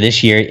weeks for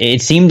this year,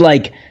 it seemed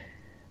like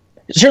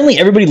certainly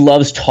everybody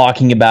loves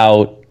talking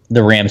about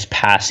the Rams'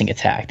 passing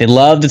attack. They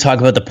love to talk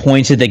about the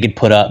points that they could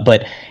put up,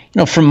 but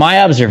from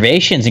my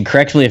observations, and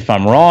correct me if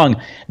I'm wrong,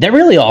 that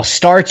really all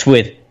starts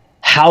with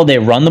how they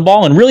run the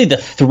ball and really the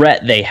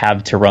threat they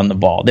have to run the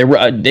ball. They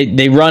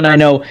run, I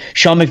know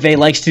Sean McVay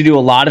likes to do a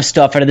lot of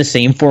stuff out of the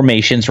same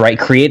formations, right?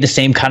 Create the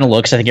same kind of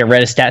looks. I think I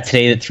read a stat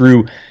today that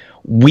through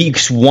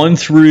weeks 1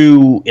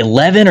 through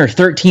 11 or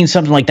 13,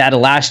 something like that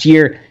of last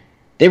year,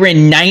 they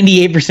ran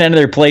 98% of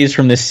their plays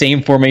from the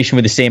same formation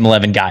with the same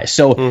 11 guys.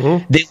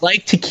 So they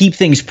like to keep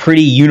things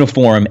pretty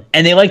uniform,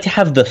 and they like to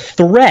have the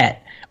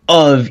threat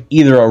of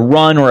either a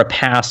run or a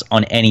pass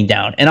on any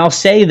down. And I'll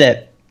say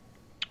that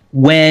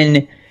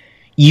when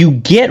you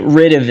get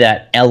rid of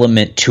that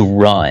element to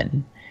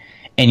run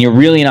and you're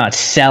really not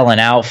selling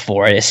out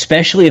for it,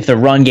 especially if the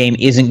run game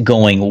isn't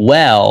going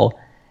well,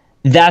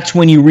 that's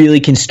when you really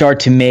can start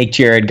to make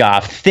Jared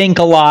Goff think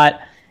a lot,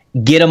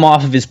 get him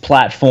off of his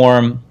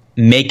platform,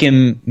 make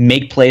him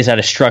make plays out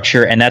of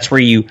structure, and that's where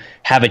you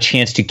have a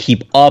chance to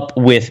keep up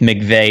with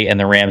McVay and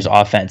the Rams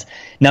offense.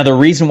 Now, the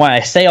reason why I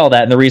say all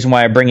that and the reason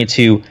why I bring it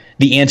to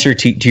the answer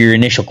to your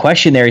initial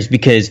question there is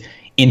because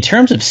in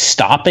terms of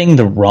stopping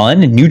the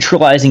run and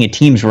neutralizing a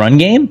team's run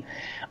game,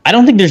 I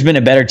don't think there's been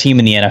a better team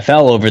in the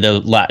NFL over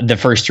the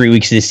first 3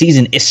 weeks of the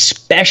season,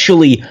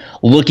 especially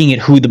looking at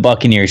who the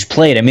Buccaneers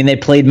played. I mean, they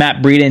played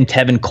Matt Breida and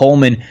Tevin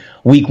Coleman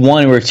week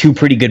 1, who were two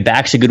pretty good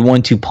backs, a good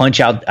 1-2 punch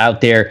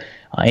out there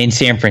in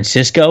San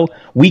Francisco.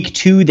 Week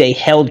 2, they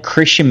held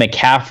Christian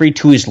McCaffrey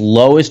to his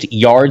lowest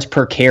yards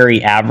per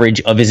carry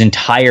average of his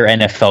entire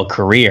NFL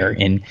career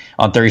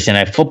on Thursday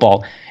Night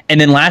Football. And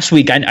then last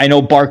week, I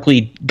know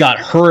Barkley got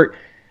hurt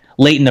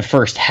late in the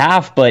first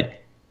half,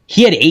 but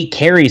he had 8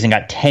 carries and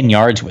got 10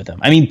 yards with him.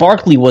 I mean,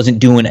 Barkley wasn't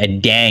doing a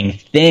dang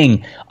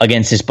thing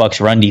against this Bucs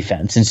run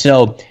defense. And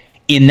so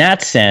in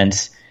that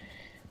sense,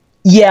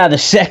 yeah, the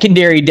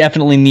secondary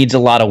definitely needs a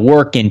lot of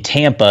work in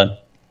Tampa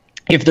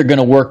if they're going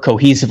to work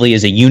cohesively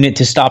as a unit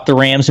to stop the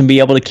Rams and be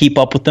able to keep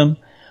up with them.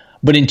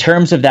 But in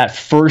terms of that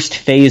first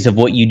phase of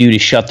what you do to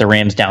shut the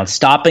Rams down,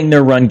 stopping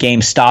their run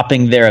game,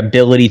 stopping their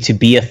ability to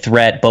be a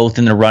threat both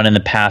in the run and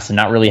the pass and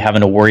not really having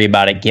to worry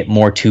about it, get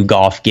more to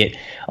Goff, get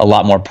a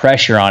lot more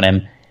pressure on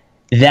him,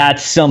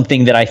 that's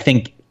something that I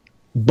think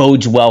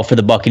bodes well for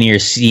the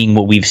Buccaneers, seeing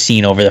what we've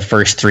seen over the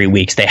first 3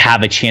 weeks. They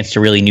have a chance to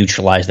really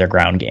neutralize their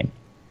ground game.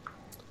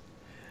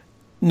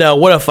 Now,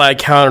 what if I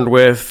countered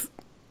with,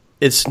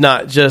 it's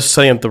not just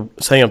setting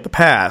up the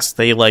pass.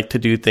 They like to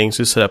do things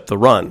to set up the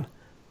run.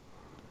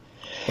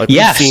 Like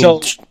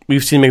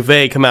we've seen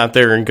McVay come out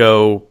there and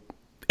go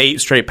 8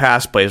 straight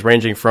pass plays,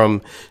 ranging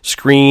from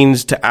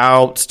screens to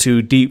outs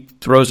to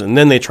deep throws, and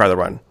then they try the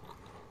run.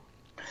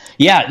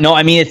 Yeah, no,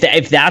 I mean, if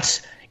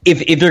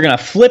they're going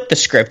to flip the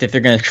script, if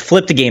they're going to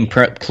flip the game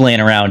plan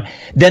around,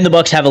 then the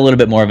Bucs have a little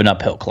bit more of an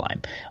uphill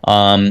climb.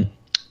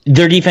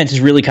 Their defense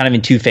is really kind of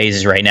in 2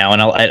 phases right now,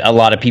 and a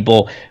lot of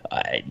people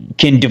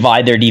can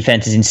divide their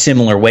defenses in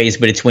similar ways,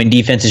 but it's when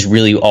defenses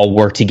really all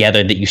work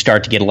together that you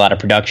start to get a lot of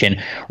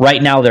production.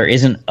 Right now, there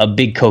isn't a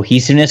big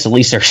cohesiveness, at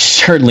least there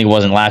certainly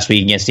wasn't last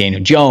week against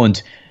Daniel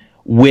Jones,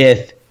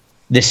 with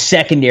the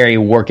secondary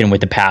working with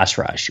the pass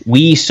rush.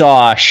 We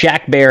saw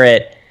Shaq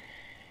Barrett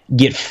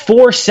get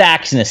 4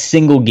 sacks in a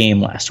single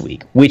game last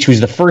week, which was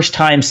the first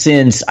time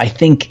since, I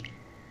think,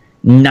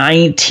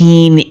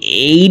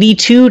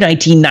 1982,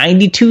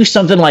 1992,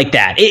 something like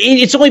that.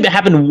 It's only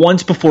happened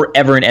once before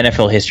ever in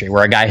NFL history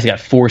where a guy has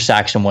got 4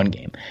 sacks in one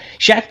game.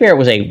 Shaq Barrett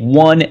was a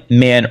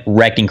one-man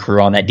wrecking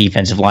crew on that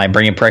defensive line,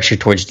 bringing pressure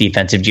towards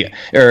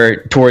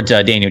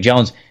Daniel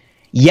Jones.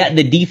 Yet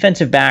the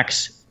defensive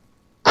backs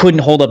couldn't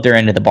hold up their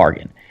end of the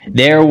bargain.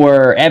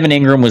 Evan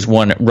Ingram was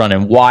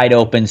running wide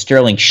open.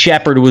 Sterling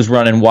Shepard was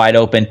running wide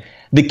open.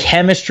 The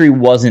chemistry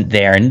wasn't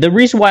there. And the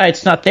reason why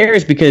it's not there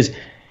is because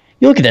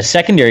you look at the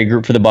secondary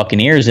group for the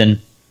Buccaneers, and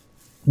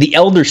the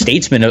elder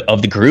statesman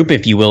of the group,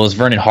 if you will, is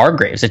Vernon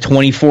Hargreaves, a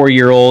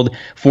 24-year-old,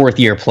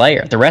 fourth-year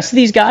player. The rest of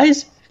these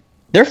guys,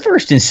 they're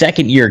first and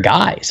second-year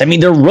guys. I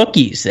mean, they're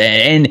rookies,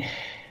 and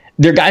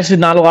they're guys with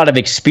not a lot of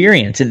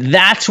experience. And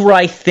that's where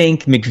I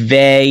think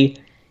McVay,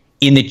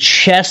 in the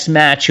chess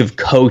match of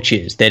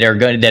coaches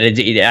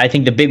I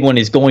think the big one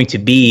is going to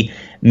be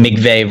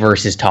McVay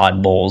versus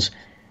Todd Bowles.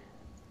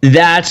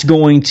 That's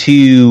going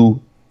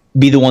to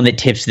be the one that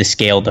tips the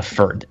scale the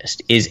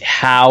furthest, is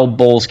how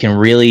Bowles can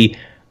really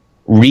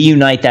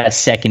reunite that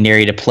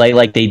secondary to play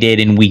like they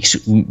did in week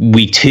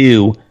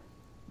 2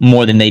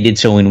 more than they did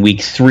so in week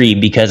 3,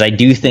 because I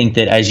do think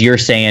that, as you're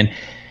saying,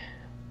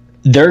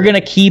 they're going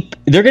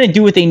to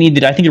do what they need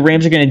to do. I think the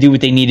Rams are going to do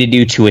what they need to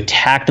do to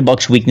attack the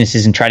Bucs'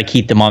 weaknesses and try to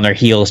keep them on their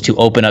heels to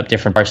open up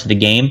different parts of the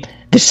game.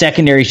 The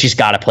secondary's just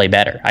got to play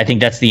better. I think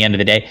that's the end of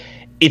the day.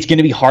 It's going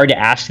to be hard to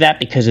ask that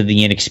because of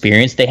the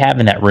inexperience they have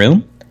in that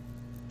room.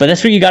 But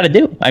that's what you got to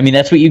do. I mean,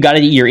 that's what you got to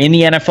do. You're in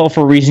the NFL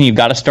for a reason. You've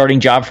got a starting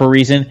job for a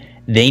reason.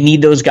 They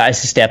need those guys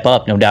to step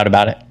up, no doubt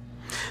about it.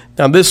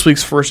 Now, this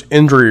week's first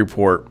injury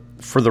report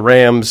for the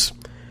Rams,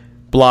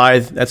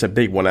 Blythe, that's a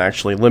big one,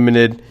 actually.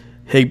 Limited.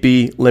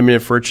 Higbee,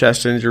 limited for a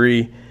chest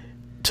injury.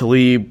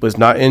 Talib was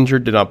not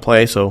injured, did not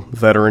play, so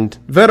veteran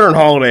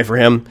holiday for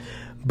him.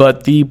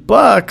 But the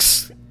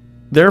Bucs,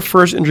 their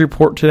first injury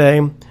report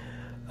today,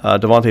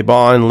 Devontae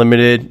Bond,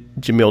 limited.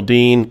 Jamil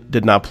Dean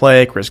did not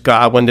play. Chris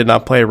Godwin did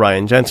not play.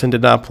 Ryan Jensen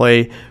did not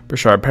play.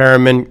 Brashard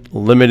Perriman,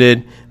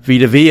 limited.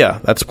 Vita Vea,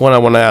 that's one I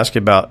want to ask you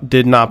about,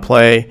 did not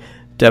play.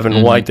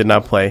 Devin White did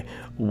not play.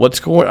 What's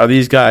going on? Are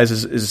these guys,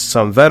 is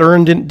some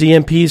veteran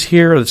DMPs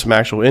here? Are there some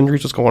actual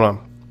injuries? What's going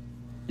on?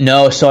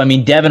 No, so I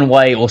mean, Devin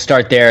White, we'll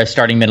start there,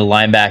 starting middle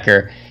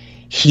linebacker.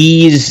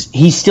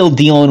 He's still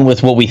dealing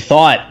with what we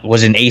thought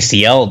was an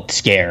ACL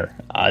scare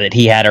that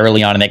he had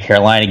early on in that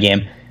Carolina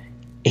game.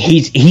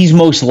 He's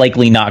most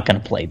likely not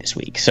going to play this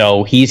week.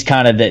 So he's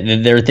kind of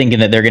they're thinking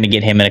that they're going to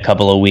get him in a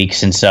couple of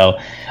weeks, and so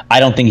I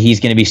don't think he's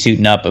going to be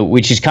suiting up,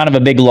 which is kind of a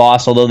big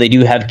loss. Although they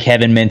do have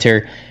Kevin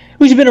Minter,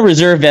 who's been a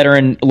reserve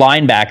veteran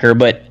linebacker,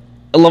 but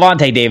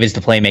Levante David's the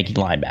playmaking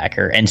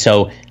linebacker, and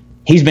so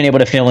he's been able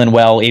to fill in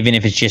well, even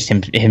if it's just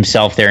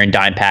himself there in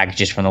dime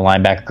packages from the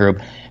linebacker group.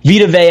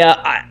 Vita Vea,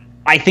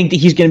 I think that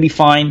he's going to be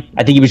fine.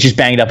 I think he was just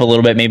banged up a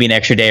little bit, maybe an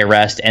extra day of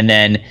rest. And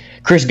then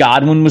Chris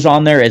Godwin was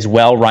on there as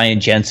well. Ryan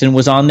Jensen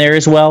was on there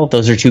as well.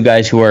 Those are 2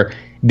 guys who are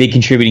big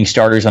contributing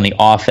starters on the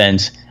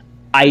offense.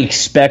 I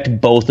expect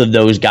both of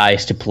those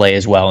guys to play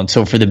as well. And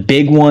so for the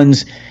big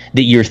ones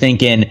that you're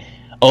thinking,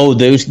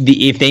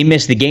 if they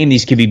miss the game,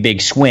 these could be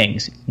big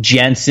swings.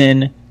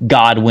 Jensen,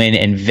 Godwin,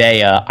 and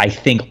Vea, I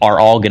think, are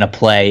all going to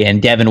play.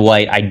 And Devin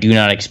White, I do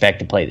not expect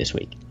to play this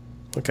week.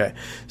 Okay.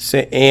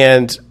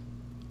 And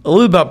a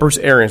little about Bruce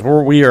Arians.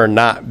 We are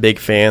not big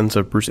fans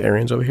of Bruce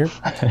Arians over here.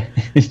 Okay.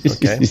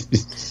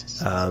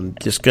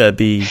 Just got to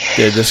be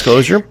the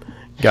disclosure.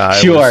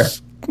 Guy sure.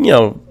 Was,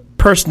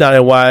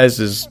 personality-wise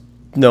is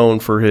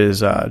known for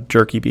his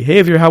jerky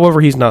behavior.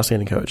 However, he's not a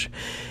standing coach.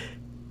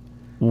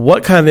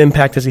 What kind of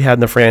impact has he had in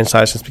the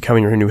franchise since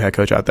becoming your new head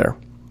coach out there?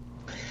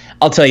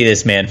 I'll tell you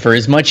this, man. For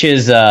as much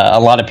as a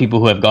lot of people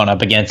who have gone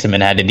up against him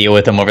and had to deal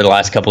with him over the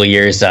last couple of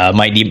years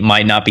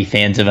might not be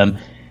fans of him,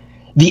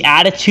 the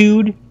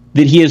attitude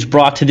that he has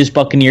brought to this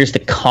Buccaneers, the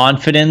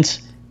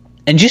confidence,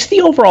 and just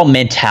the overall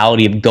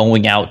mentality of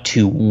going out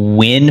to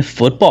win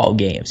football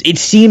games. It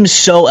seems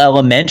so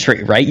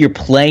elementary, right? You're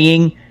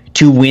playing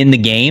to win the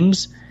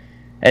games.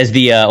 as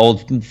the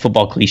old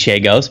football cliche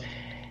goes.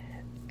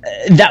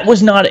 That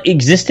was not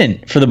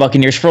existent for the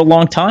Buccaneers for a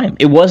long time.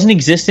 It wasn't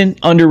existent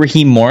under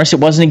Raheem Morris. It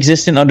wasn't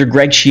existent under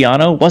Greg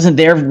Schiano. It wasn't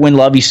there when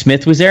Lovie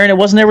Smith was there, and it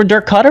wasn't there when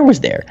Dirk Cutter was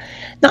there.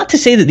 Not to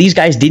say that these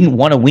guys didn't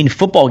want to win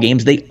football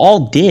games. They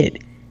all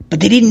did. But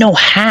they didn't know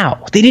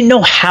how. They didn't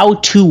know how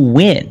to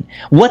win.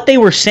 What they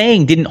were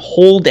saying didn't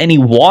hold any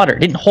water,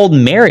 didn't hold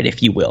merit,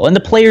 if you will. And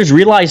the players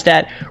realized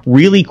that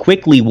really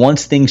quickly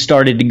once things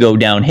started to go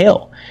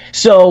downhill.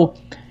 So,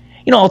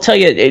 I'll tell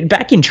you,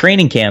 back in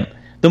training camp,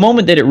 the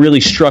moment that it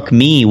really struck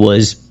me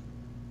was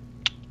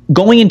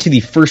going into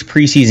the first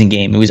preseason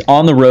game. It was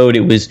on the road.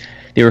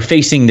 They were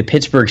facing the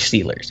Pittsburgh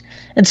Steelers.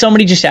 And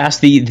somebody just asked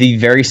the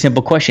very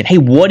simple question, hey,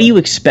 what are you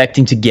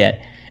expecting to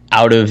get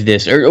out of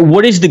this? Or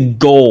what is the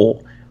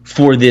goal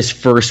for this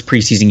first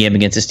preseason game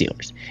against the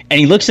Steelers? And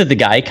he looks at the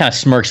guy, kind of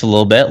smirks a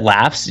little bit,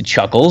 laughs,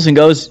 chuckles, and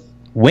goes,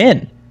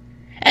 win.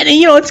 And,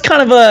 it's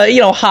kind of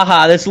a,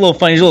 haha, that's a little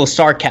funny. There's a little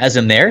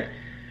sarcasm there.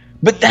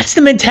 But that's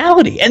the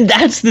mentality. And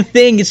that's the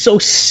thing. It's so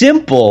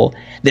simple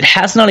that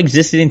has not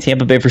existed in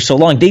Tampa Bay for so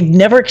long. They've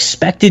never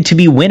expected to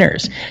be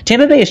winners.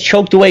 Tampa Bay has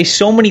choked away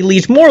so many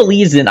leads, more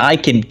leads than I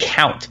can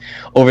count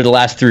over the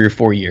last 3 or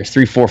 4 years,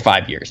 3, 4,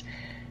 5 years.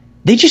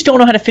 They just don't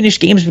know how to finish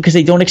games because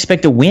they don't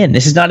expect to win.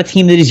 This is not a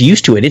team that is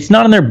used to it. It's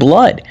not in their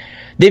blood.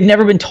 They've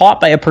never been taught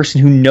by a person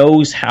who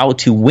knows how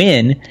to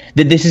win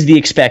that this is the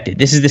expected.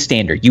 This is the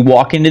standard. You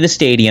walk into the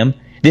stadium.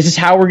 This is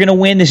how we're going to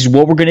win. This is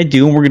what we're going to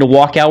do. And we're going to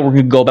walk out. We're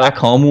going to go back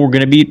home. And we're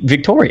going to be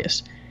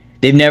victorious.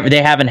 They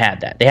haven't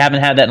had that. They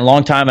haven't had that in a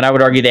long time. And I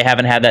would argue they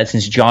haven't had that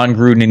since John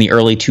Gruden in the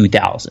early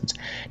 2000s.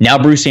 Now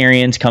Bruce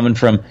Arians coming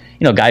from,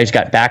 guy who's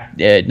got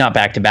not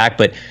back to back,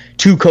 but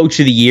 2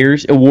 Coach of the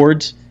Years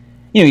awards.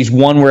 He's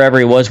won wherever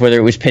he was, whether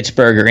it was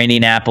Pittsburgh or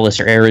Indianapolis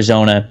or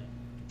Arizona.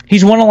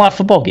 He's won a lot of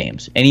football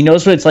games, and he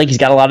knows what it's like. He's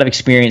got a lot of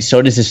experience. So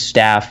does his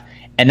staff,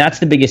 and that's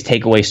the biggest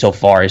takeaway so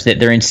far is that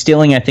they're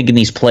instilling, I think, in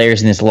these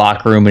players in this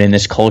locker room and in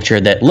this culture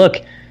that, look,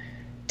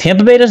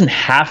 Tampa Bay doesn't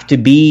have to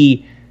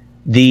be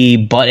the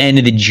butt end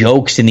of the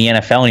jokes in the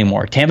NFL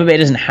anymore. Tampa Bay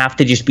doesn't have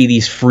to just be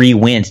these free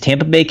wins.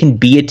 Tampa Bay can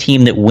be a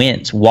team that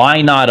wins.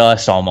 Why not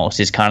us, almost,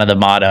 is kind of the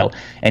motto,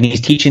 and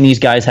he's teaching these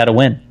guys how to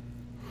win.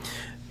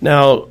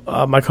 Now,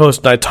 my co-host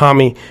and I,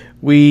 Tommy,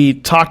 we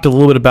talked a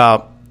little bit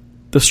about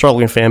the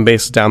struggling fan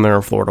base down there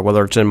in Florida,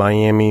 whether it's in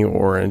Miami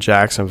or in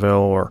Jacksonville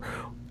or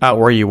out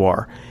where you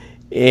are.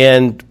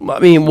 And,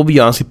 we'll be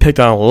honest, we picked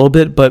on it a little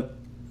bit, but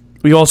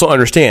we also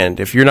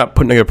understand if you're not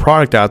putting a good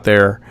product out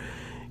there,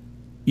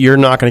 you're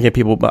not going to get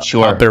people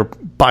out there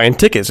buying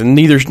tickets, and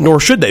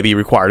nor should they be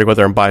required to go out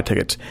there and buy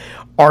tickets.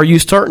 Are you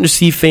starting to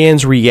see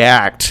fans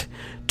react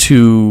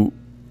to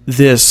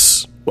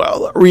this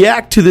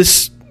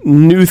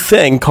new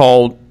thing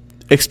called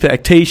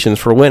expectations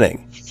for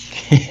winning?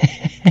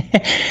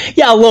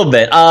 Yeah, a little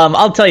bit.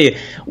 I'll tell you,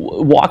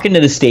 walking to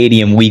the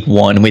stadium week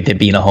 1 with it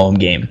being a home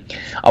game,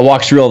 I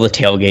walked through all the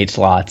tailgate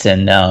slots,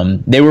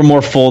 and they were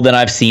more full than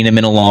I've seen them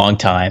in a long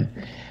time.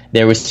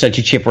 There was such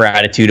a chipper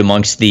attitude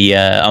amongst the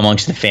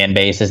fan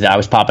base as I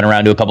was popping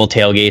around to a couple of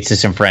tailgates to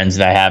some friends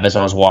that I have as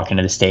I was walking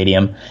to the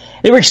stadium.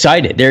 They were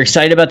excited. They're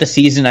excited about the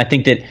season. I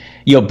think that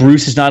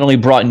Bruce has not only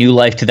brought new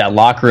life to that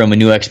locker room, a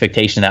new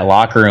expectation in that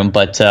locker room,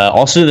 but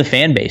also to the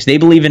fan base. They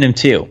believe in him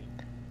too.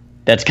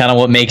 That's kind of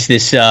what makes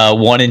this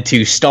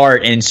 1-2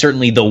 start, and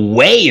certainly the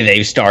way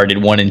they've started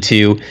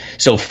 1-2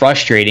 so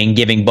frustrating,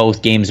 giving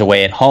both games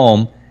away at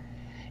home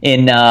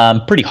in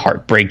pretty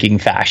heartbreaking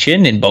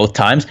fashion in both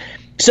times.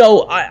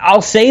 So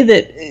I'll say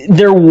that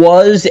there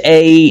was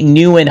a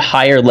new and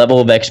higher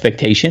level of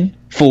expectation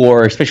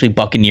for especially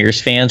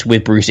Buccaneers fans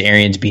with Bruce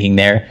Arians being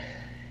there.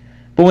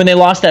 But when they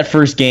lost that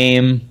first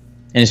game,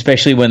 and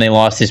especially when they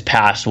lost this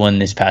past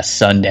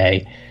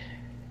Sunday,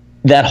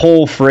 that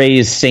whole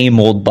phrase, same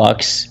old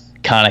Bucs,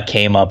 kind of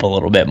came up a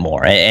little bit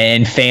more.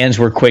 And fans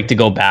were quick to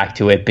go back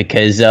to it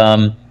because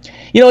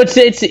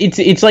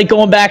it's like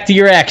going back to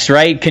your ex,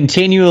 right?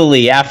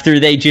 Continually, after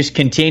they just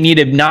continue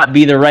to not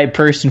be the right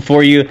person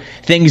for you,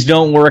 things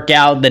don't work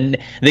out, then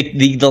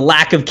the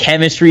lack of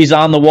chemistry is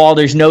on the wall.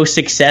 There's no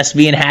success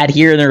being had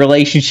here in the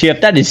relationship.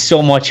 That is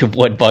so much of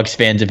what Bucs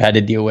fans have had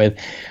to deal with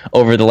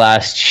over the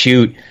last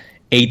 8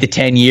 to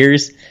 10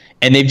 years,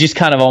 and they've just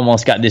kind of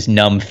almost got this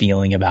numb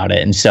feeling about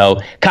it. And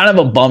so kind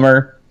of a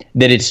bummer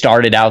that it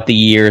started out the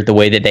year the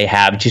way that they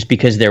have, just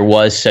because there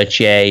was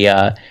such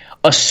a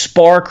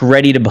spark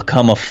ready to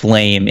become a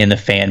flame in the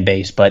fan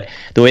base. But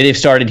the way they've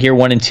started here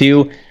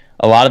 1-2,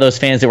 a lot of those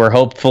fans that were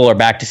hopeful are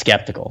back to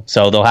skeptical.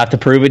 So they'll have to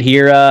prove it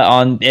here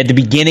at the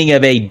beginning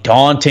of a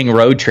daunting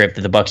road trip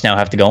that the Bucs now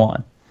have to go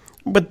on.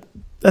 But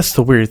that's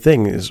the weird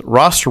thing is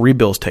roster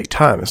rebuilds take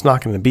time. It's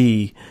not going to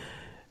be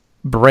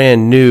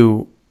brand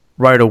new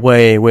right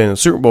away win a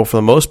Super Bowl for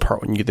the most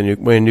part when you get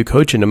a new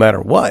coach in, no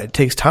matter what. It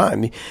takes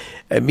time.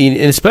 And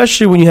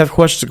especially when you have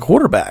questions at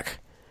quarterback.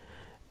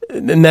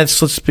 And that's,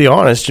 let's be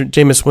honest,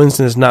 Jameis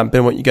Winston has not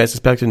been what you guys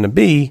expected him to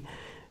be.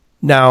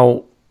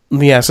 Now, let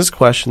me ask this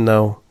question,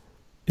 though.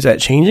 Is that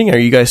changing? Are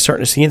you guys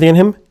starting to see anything in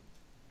him?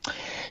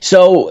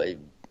 So,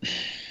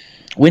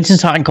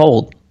 Winston's hot and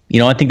cold.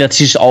 I think that's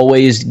just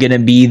always going to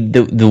be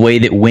the way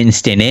that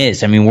Winston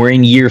is. I mean, we're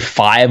in year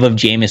 5 of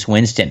Jameis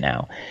Winston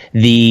now.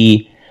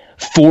 The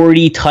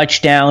 40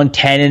 touchdown,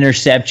 10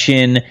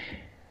 interception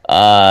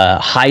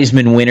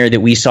Heisman winner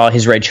that we saw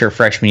his redshirt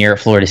freshman year at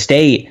Florida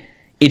State,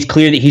 it's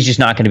clear that he's just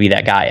not going to be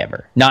that guy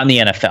ever. Not in the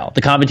NFL.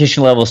 The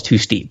competition level is too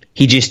steep.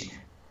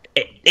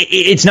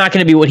 It's not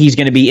going to be what he's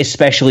going to be,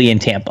 especially in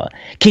Tampa.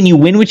 Can you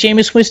win with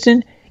Jameis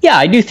Winston? Yeah,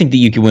 I do think that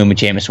you can win with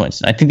Jameis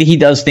Winston. I think that he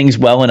does things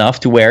well enough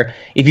to where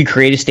if you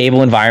create a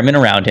stable environment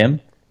around him,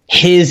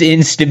 his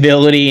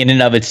instability in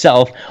and of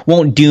itself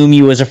won't doom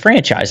you as a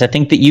franchise. I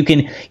think that you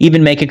can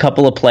even make a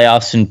couple of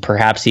playoffs and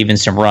perhaps even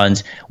some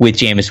runs with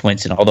Jameis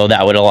Winston, although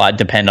that would a lot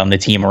depend on the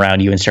team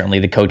around you and certainly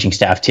the coaching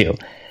staff too.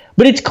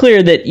 But it's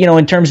clear that,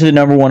 in terms of the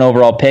number 1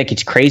 overall pick,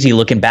 it's crazy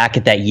looking back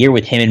at that year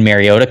with him and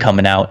Mariota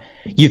coming out.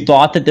 You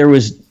thought that there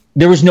was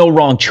no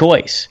wrong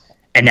choice.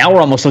 And now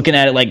we're almost looking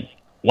at it like,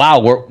 wow,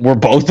 we're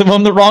both of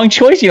them the wrong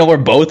choice. We're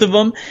both of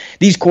them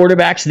these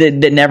quarterbacks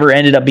that never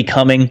ended up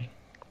becoming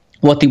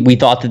what we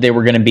thought that they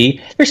were going to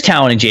be. There's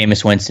talent in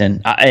Jameis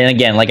Winston. And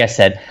again, like I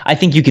said, I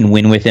think you can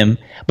win with him.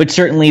 But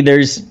certainly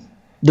there's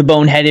the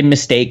boneheaded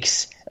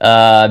mistakes,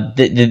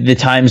 the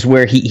times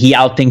where he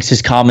outthinks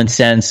his common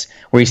sense,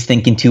 where he's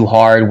thinking too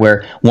hard,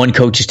 where one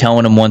coach is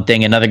telling him one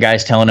thing, another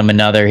guy's telling him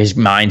another, his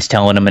mind's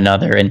telling him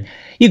another. And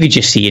you could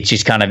just see it's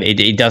just kind of,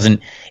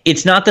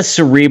 it's not the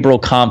cerebral,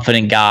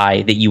 confident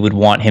guy that you would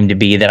want him to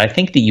be, that I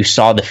think that you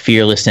saw the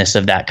fearlessness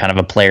of that kind of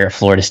a player at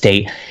Florida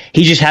State.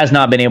 He just has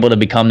not been able to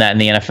become that in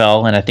the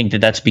NFL, and I think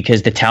that that's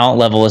because the talent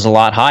level is a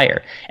lot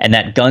higher, and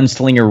that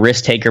gunslinger,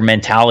 risk-taker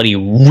mentality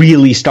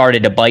really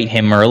started to bite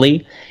him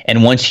early,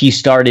 and once he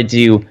started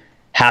to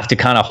have to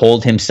kind of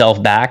hold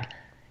himself back,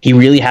 he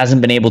really hasn't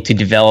been able to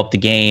develop the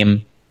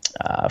game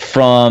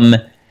from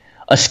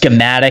a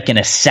schematic, an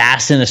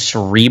assassin, a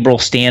cerebral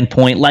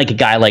standpoint, like a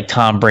guy like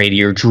Tom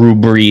Brady or Drew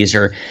Brees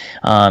or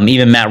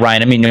even Matt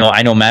Ryan. I mean,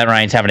 I know Matt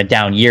Ryan's having a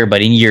down year,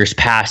 but in years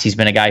past, he's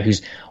been a guy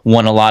who's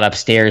won a lot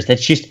upstairs.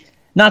 That's just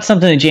not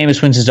something that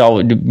Jameis Winston's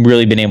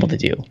really been able to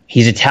do.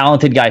 He's a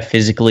talented guy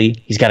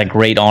physically. He's got a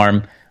great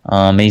arm,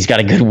 and he's got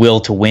a good will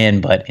to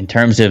win. But in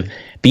terms of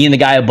being the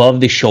guy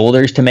above the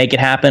shoulders to make it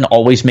happen,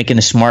 always making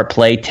a smart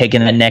play, taking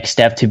that next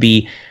step to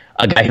be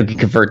a guy who can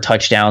convert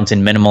touchdowns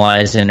and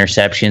minimize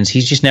interceptions,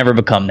 he's just never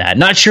become that.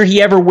 Not sure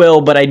he ever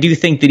will, but I do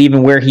think that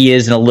even where he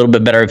is and a little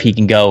bit better if he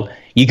can go,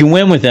 you can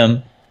win with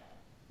him,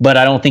 but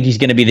I don't think he's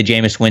going to be the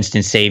Jameis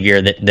Winston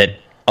savior that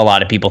a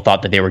lot of people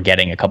thought that they were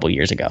getting a couple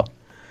years ago.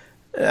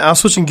 I'll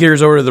switching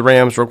gears over to the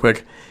Rams real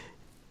quick.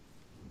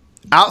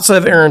 Outside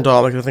of Aaron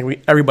Donald, because I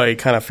think everybody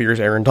kind of fears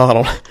Aaron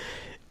Donald,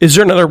 is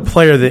there another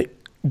player that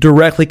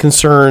directly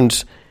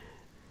concerns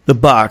the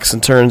Bucs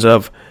in terms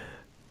of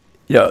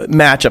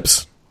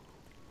matchups?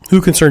 Who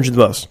concerns you the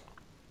most?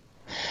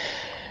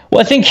 Well,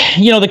 I think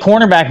the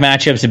cornerback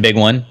matchup's a big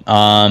one.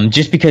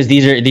 Just because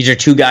these are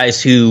two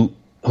guys who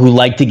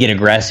like to get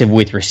aggressive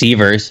with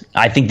receivers.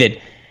 I think that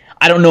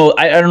I don't know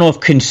if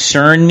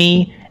concern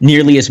me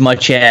nearly as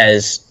much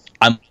as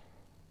I'm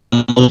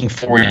looking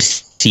forward to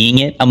seeing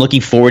it. I'm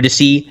looking forward to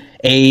see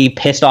a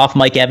pissed off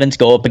Mike Evans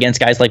go up against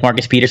guys like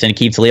Marcus Peters and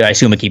Akeem Talib. I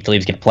assume Akeem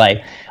Talib's going to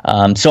play.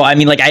 So I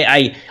mean,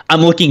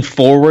 I'm looking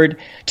forward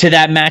to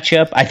that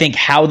matchup. I think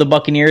how the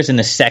Buccaneers in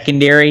the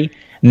secondary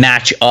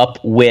match up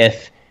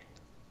with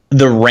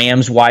the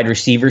Rams wide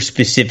receivers,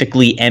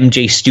 specifically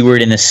MJ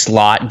Stewart in the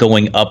slot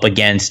going up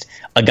against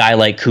a guy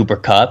like Cooper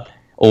Kupp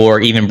or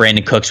even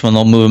Brandon Cooks when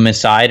they'll move him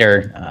inside,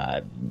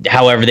 or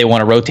however they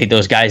want to rotate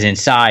those guys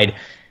inside.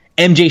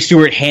 MJ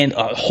Stewart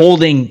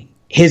holding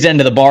his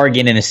end of the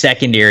bargain in the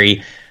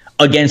secondary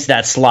against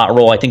that slot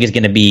role, I think is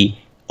going to be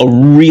a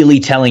really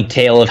telling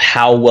tale of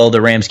how well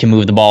the Rams can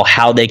move the ball,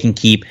 how they can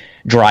keep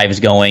drives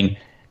going.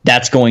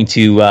 That's going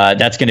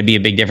to be a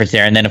big difference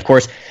there. And then, of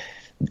course,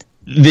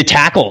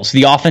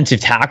 the offensive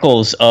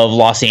tackles of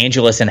Los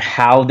Angeles and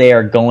how they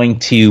are going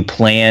to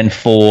plan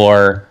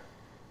for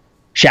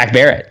Shaq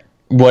Barrett.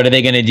 What are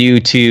they going to do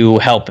to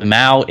help him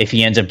out if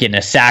he ends up getting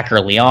a sack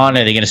early on?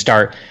 Are they going to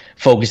start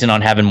focusing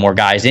on having more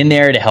guys in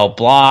there to help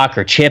block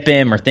or chip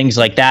him or things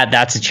like that?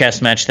 That's a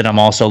chess match that I'm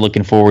also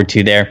looking forward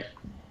to there.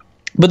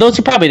 But those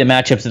are probably the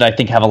matchups that I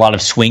think have a lot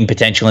of swing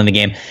potential in the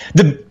game.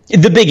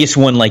 The biggest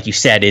one, like you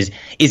said, is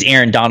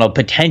Aaron Donald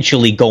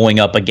potentially going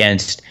up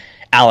against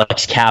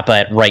Alex Kappa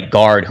at right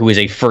guard, who is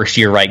a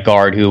first-year right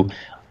guard who,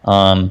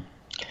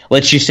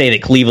 let's just say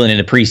that Cleveland in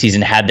the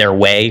preseason had their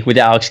way with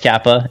Alex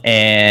Kappa,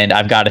 and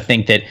I've got to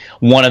think that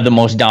one of the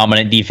most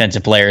dominant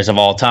defensive players of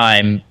all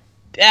time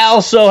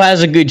also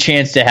has a good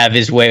chance to have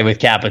his way with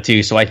Kappa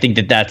too. So I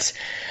think that's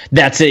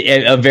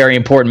a very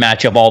important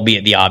matchup,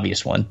 albeit the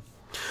obvious one.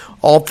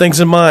 All things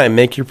in mind,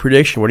 make your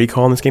prediction. What are you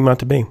calling this game out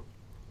to be?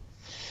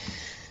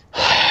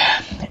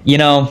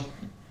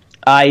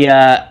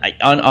 I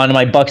on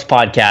my Bucs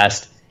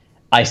podcast,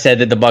 I said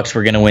that the Bucs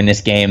were going to win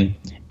this game,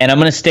 and I'm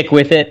going to stick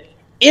with it.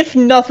 If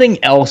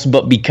nothing else,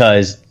 but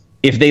because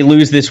if they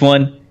lose this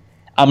one,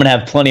 I'm going to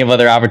have plenty of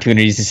other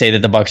opportunities to say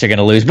that the Bucs are going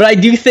to lose. But I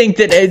do think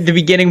that at the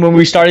beginning, when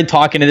we started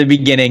talking at the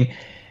beginning,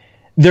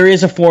 there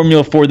is a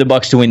formula for the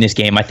Bucs to win this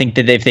game. I think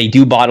that if they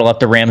do bottle up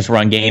the Rams'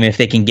 run game, if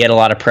they can get a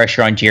lot of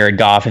pressure on Jared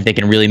Goff, if they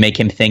can really make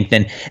him think,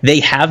 then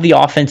they have the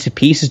offensive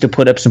pieces to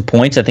put up some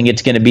points. I think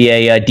it's going to be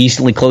a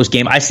decently close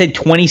game. I said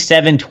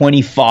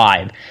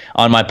 27-25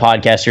 on my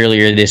podcast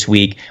earlier this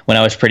week when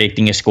I was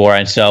predicting a score,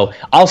 and so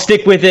I'll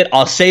stick with it.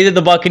 I'll say that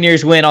the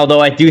Buccaneers win, although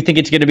I do think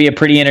it's going to be a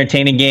pretty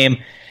entertaining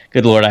game.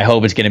 Good Lord, I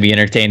hope it's going to be an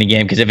entertaining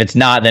game, because if it's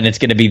not, then it's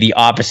going to be the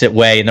opposite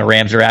way, and the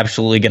Rams are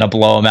absolutely going to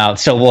blow them out.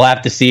 So we'll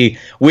have to see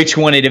which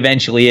one it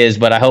eventually is,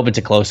 but I hope it's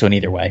a close one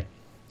either way.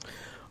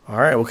 All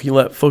right, well, can you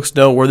let folks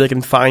know where they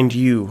can find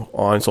you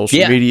on social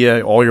media,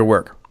 all your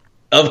work?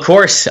 Of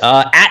course,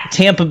 at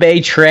Tampa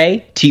Bay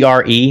Trey,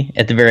 TRE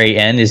at the very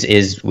end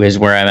is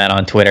where I'm at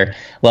on Twitter.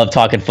 Love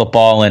talking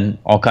football and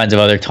all kinds of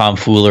other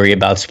tomfoolery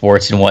about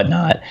sports and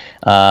whatnot.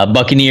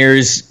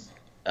 Buccaneers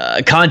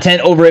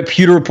content over at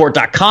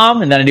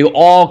pewterreport.com, and then I do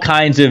all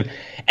kinds of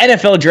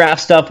NFL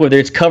draft stuff, whether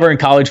it's covering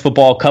college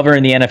football,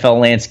 covering the NFL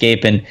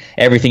landscape, and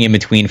everything in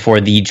between for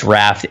the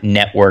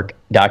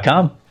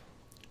draftnetwork.com.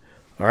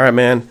 All right,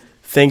 man.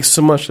 Thanks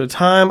so much for the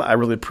time. I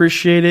really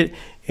appreciate it.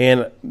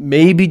 And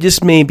maybe,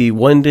 just maybe,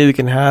 one day we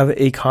can have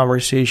a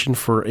conversation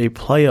for a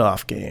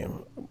playoff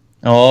game.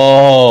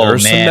 Oh, there are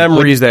some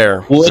memories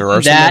there.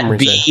 Would that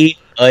be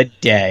a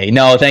day?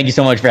 No, thank you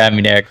so much for having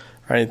me, Derek.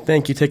 All right,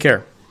 thank you. Take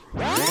care.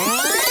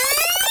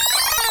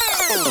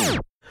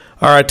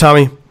 All right,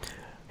 Tommy,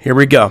 here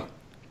we go.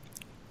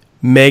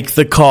 Make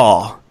the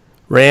call.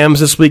 Rams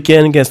this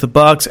weekend against the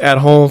Bucs at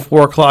home,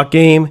 4 o'clock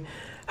game.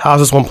 How's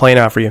this one playing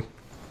out for you?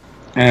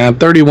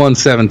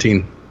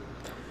 31-17.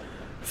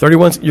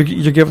 31.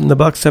 You're giving the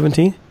Bucs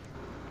 17?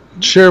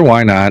 Sure,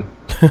 why not?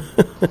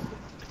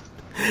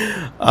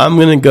 I'm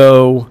gonna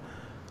go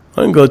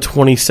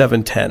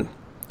 27-10.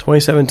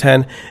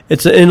 27-10.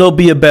 It'll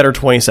be a better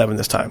 27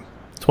 this time.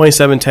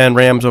 27-10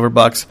 Rams over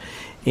Bucs,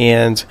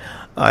 and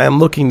I am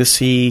looking to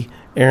see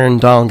Aaron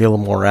Donald get a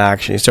little more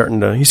action. He's starting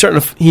to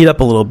heat up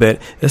a little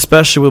bit,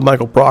 especially with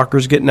Michael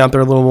Brockers getting out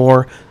there a little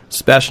more.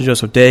 Sebastian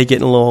Joseph Day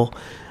getting a little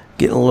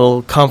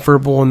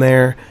comfortable in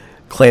there.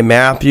 Clay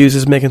Matthews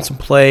is making some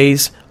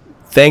plays,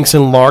 thanks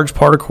in large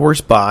part, of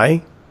course,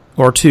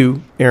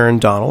 to Aaron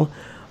Donald.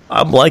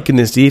 I'm liking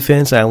this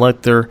defense, and I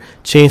like their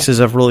chances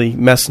of really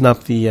messing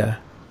up the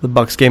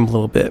Bucs game a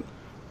little bit.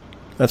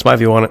 That's my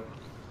view on it.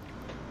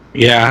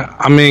 Yeah,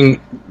 I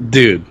mean,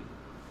 dude,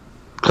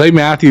 Clay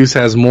Matthews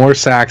has more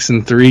sacks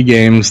in 3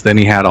 games than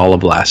he had all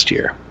of last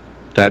year.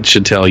 That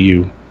should tell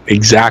you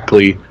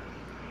exactly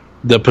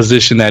the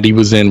position that he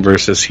was in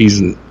versus he's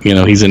in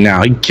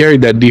now. He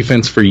carried that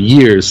defense for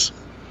years,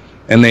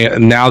 and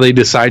now they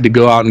decide to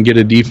go out and get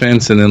a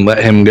defense and then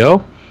let him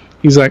go.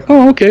 He's like,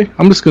 oh, okay,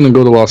 I'm just going to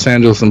go to Los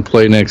Angeles and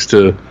play next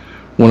to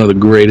one of the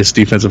greatest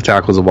defensive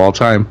tackles of all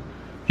time.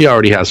 He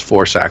already has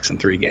 4 sacks in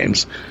 3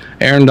 games.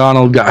 Aaron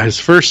Donald got his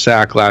first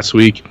sack last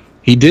week.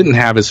 He didn't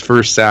have his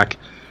first sack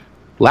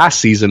last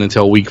season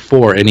until week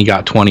 4, and he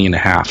got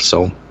 20.5.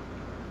 So,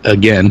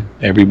 again,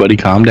 everybody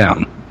calm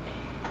down.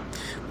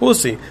 We'll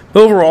see.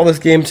 But overall, this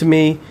game to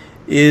me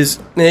is,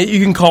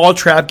 you can call it a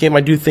trap game.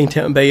 I do think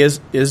Tampa Bay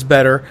is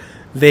better.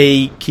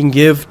 They can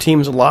give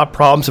teams a lot of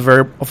problems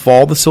if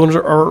all the cylinders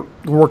are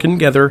working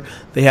together.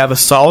 They have a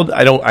solid.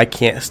 I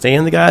can't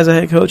stand the guy as a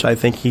head coach. I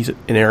think he's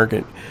an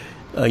arrogant.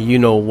 You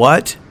know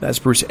what? That's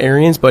Bruce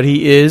Arians, but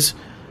he is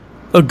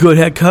a good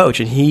head coach,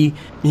 and he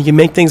can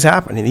make things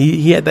happen. And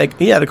he had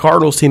the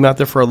Cardinals team out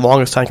there for the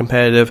longest time,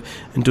 competitive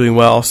and doing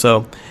well.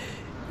 So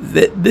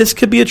this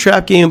could be a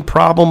trap game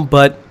problem,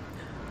 but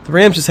the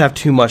Rams just have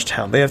too much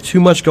talent. They have too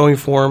much going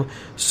for them.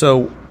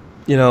 So,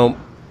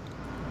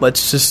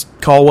 let's just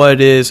call what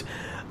it is.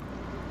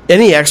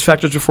 Any X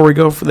factors before we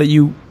go that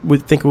you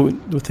would think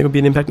would be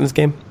an impact in this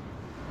game?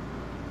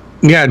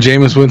 Yeah,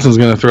 Jameis Winston's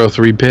going to throw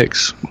 3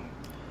 picks.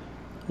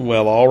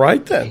 Well, all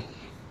right then.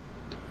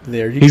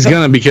 He's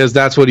going to, because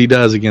that's what he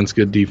does against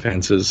good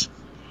defenses.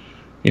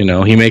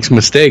 He makes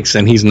mistakes,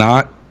 and he's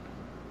not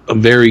a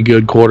very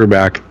good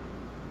quarterback.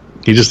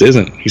 He just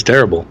isn't. He's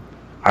terrible.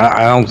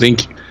 I don't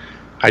think.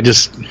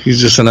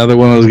 He's just another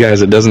one of those guys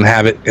that doesn't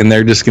have it, and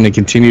they're just going to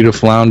continue to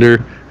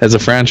flounder as a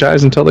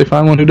franchise until they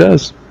find one who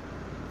does.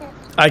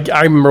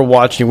 I remember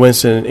watching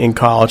Winston in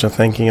college and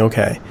thinking,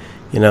 okay,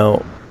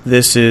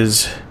 this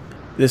is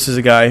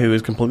a guy who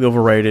is completely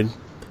overrated,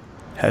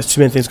 has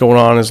too many things going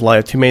on in his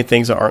life, too many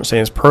things that aren't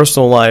saying in his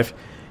personal life.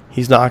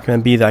 He's not going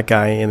to be that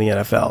guy in the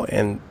NFL,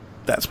 and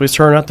that's what he's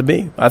turned out to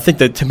be. I think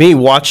that, to me,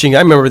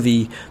 I remember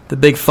the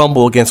big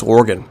fumble against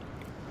Oregon.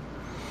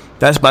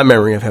 That's my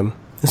memory of him.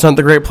 It's not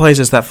the great plays,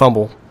 it's that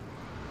fumble.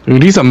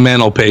 Dude, he's a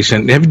mental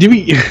patient. Have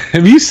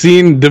you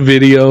seen the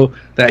video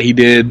that he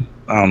did,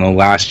 I don't know,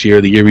 last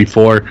year, the year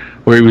before,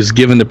 where he was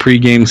giving the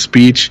pregame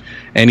speech,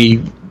 and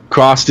he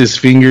crossed his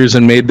fingers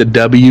and made the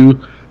W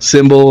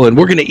symbol, and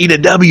we're going to eat a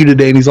W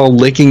today, and he's all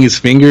licking his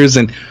fingers,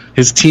 and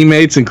his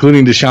teammates,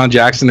 including Deshaun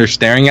Jackson, are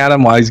staring at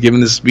him while he's giving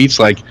this speech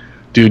like,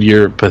 dude,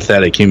 you're a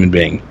pathetic human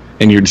being,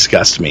 and you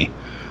disgust me.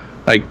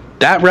 Like,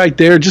 that right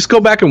there, just go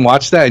back and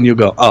watch that, and you'll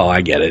go, oh,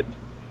 I get it.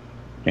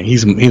 And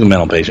he's a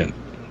mental patient.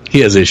 He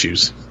has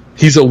issues.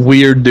 He's a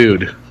weird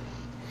dude.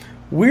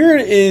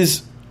 Weird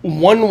is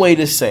one way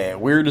to say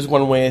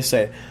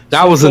it.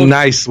 That was a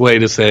nice way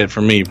to say it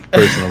for me,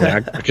 personally.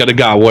 I could have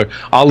got word.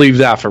 I'll leave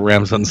that for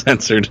Rams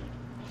Uncensored.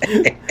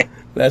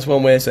 That's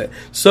one way to say it.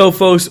 So,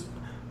 folks,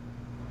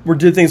 we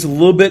did things a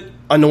little bit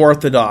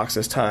unorthodox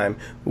this time.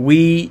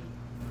 We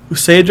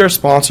saved our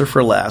sponsor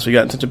for last. We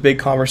got in such a big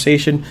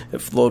conversation. It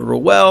flowed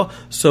real well.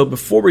 So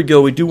before we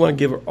go, we do want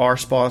to give our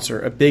sponsor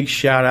a big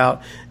shout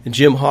out.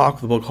 Jim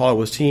Hawk, the book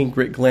Hollywood's Teen,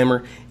 Grit,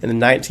 Glamour, in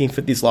the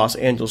 1950s Los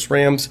Angeles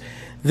Rams.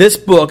 This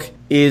book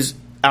is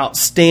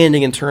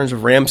outstanding in terms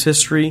of Rams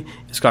history.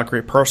 It's got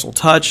great personal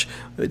touch.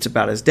 It's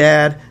about his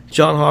dad,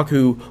 John Hawk,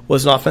 who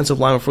was an offensive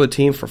lineman for the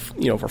team for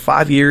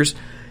 5 years,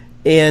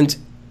 and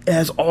it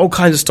has all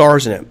kinds of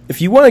stars in it.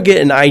 If you want to get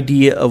an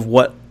idea of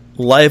what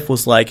life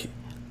was like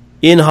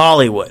in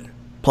Hollywood,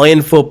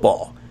 playing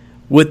football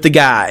with the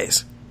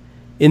guys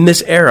in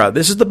this era,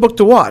 this is the book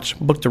to watch,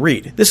 book to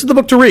read. This is the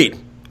book to read.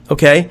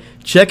 Okay,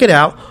 check it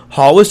out.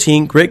 Hollywood's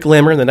Teen, Great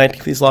Glamour in the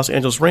 1950s Los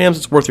Angeles Rams.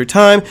 It's worth your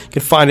time. You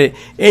can find it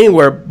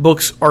anywhere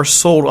books are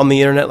sold on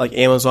the internet, like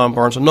Amazon,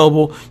 Barnes &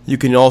 Noble. You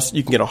can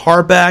get a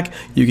hardback.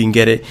 You can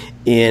get it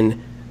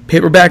in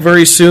paperback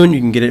very soon. You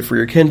can get it for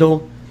your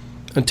Kindle.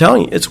 I'm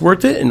telling you, it's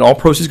worth it, and all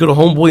proceeds go to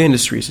Homeboy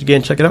Industries.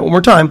 Again, check it out one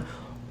more time.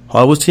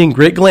 Hollywood's Teen,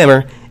 Great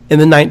Glamour in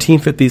the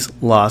 1950s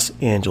Los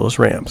Angeles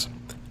Rams.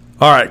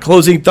 All right,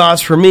 closing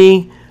thoughts for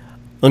me.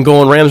 I'm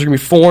going Rams are going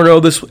to be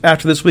 4-0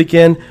 after this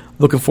weekend.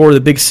 Looking forward to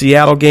the big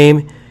Seattle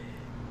game.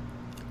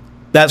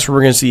 That's where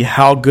we're going to see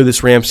how good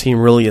this Rams team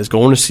really is.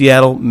 Going to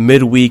Seattle,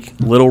 midweek,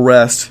 little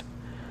rest.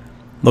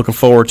 Looking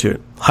forward to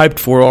it. Hyped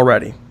for it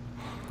already.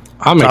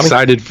 I'm Tommy?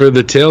 excited for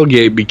the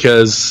tailgate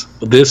because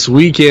this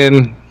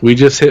weekend we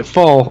just hit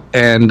fall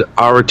and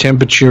our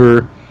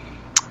temperature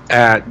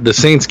at the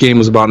Saints game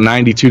was about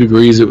 92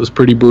 degrees. It was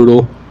pretty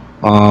brutal.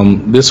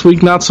 This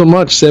week, not so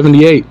much,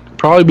 78.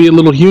 Probably be a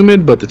little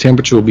humid, but the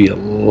temperature will be a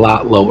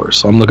lot lower.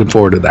 So I'm looking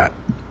forward to that.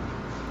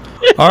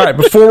 All right,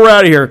 before we're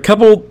out of here, a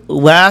couple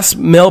last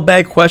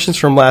mailbag questions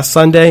from last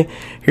Sunday.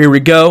 Here we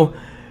go.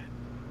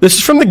 This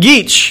is from the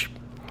Geach.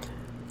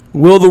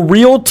 Will the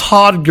real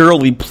Todd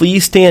Gurley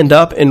please stand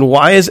up, and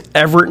why is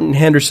Everett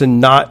Henderson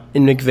not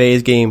in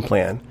McVay's game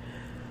plan?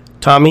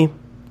 Tommy,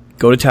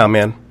 go to town,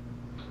 man.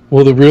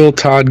 Will the real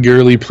Todd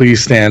Gurley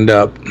please stand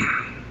up?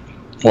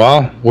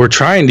 Well, we're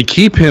trying to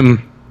keep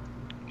him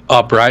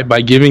upright by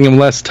giving him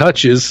less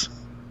touches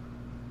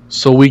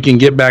so we can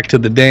get back to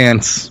the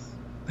dance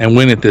and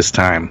win it this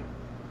time.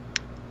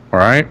 All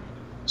right?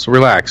 So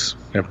relax.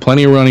 We have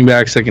plenty of running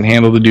backs that can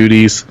handle the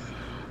duties.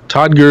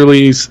 Todd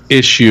Gurley's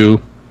issue,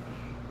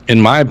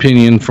 in my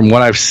opinion, from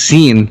what I've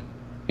seen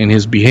in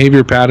his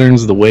behavior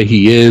patterns, the way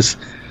he is,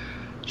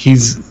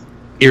 he's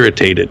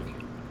irritated.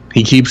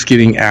 He keeps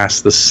getting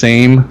asked the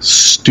same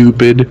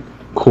stupid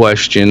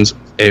questions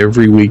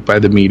every week by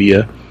the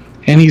media,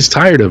 and he's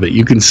tired of it.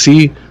 You can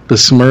see the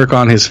smirk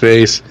on his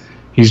face.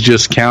 He's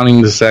just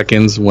counting the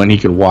seconds when he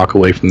could walk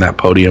away from that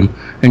podium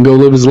and go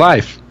live his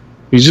life.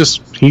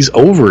 He's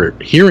over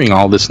it, hearing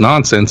all this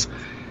nonsense,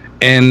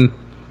 and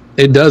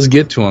it does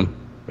get to him.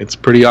 It's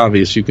pretty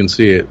obvious. You can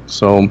see it.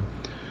 So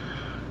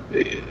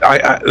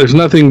there's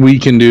nothing we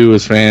can do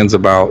as fans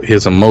about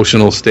his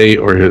emotional state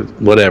or his,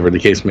 whatever the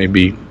case may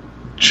be.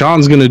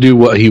 Sean's going to do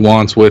what he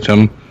wants with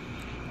him,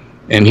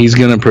 and he's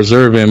going to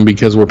preserve him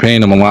because we're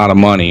paying him a lot of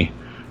money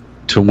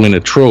to win a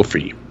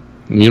trophy.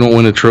 And you don't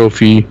win a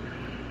trophy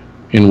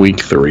in week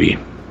 3.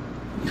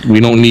 We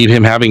don't need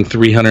him having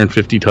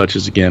 350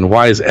 touches again.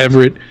 Why is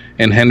Everett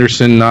and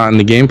Henderson not in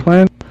the game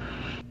plan?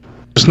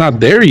 It's not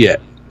there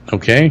yet,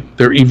 okay?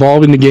 They're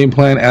evolving the game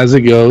plan as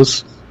it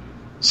goes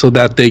so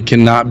that they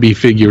cannot be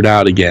figured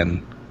out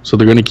again. So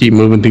they're going to keep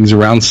moving things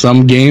around.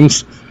 Some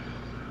games,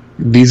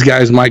 these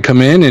guys might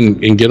come in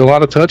and get a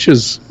lot of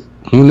touches.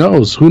 Who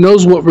knows? Who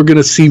knows what we're going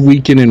to see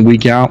week in and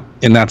week out,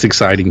 and that's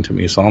exciting to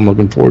me, so I'm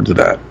looking forward to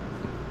that.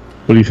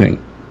 What do you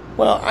think?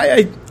 Well,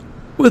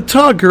 with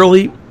Todd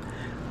Gurley,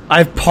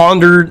 I've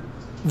pondered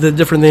the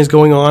different things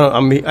going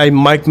on.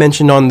 Mike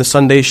mentioned on the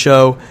Sunday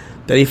show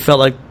that he felt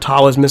like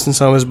Todd was missing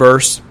some of his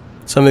bursts,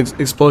 some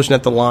explosion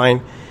at the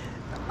line.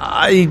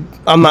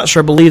 I'm not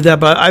sure I believe that,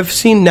 but I've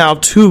seen now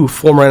 2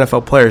 former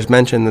NFL players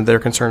mention that they're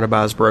concerned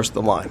about his burst at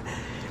the line.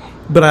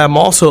 But I'm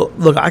also,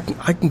 look, I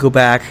can go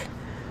back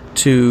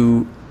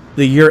to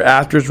the year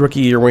after his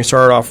rookie year when he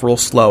started off real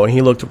slow and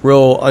he looked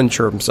real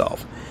unsure of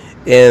himself.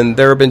 And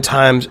there have been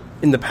times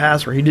in the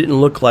past where he didn't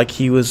look like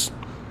he was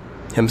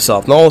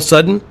himself. And all of a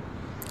sudden,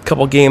 a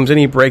couple games in,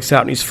 he breaks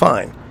out and he's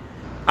fine.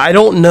 I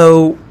don't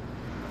know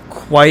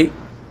quite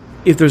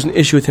if there's an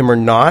issue with him or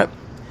not.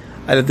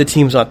 The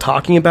team's not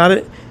talking about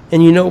it.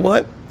 And you know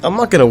what? I'm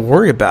not going to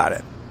worry about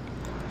it.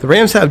 The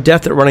Rams have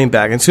depth at running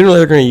back, and sooner or later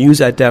they're going to use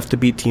that depth to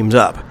beat teams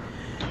up.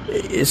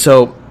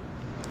 So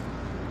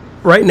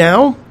right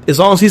now, as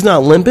long as he's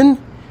not limping,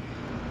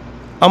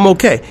 I'm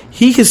okay.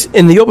 He is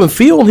in the open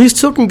field. He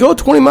still can go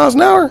 20 miles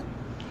an hour.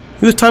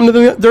 He was timed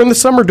during the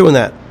summer doing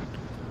that.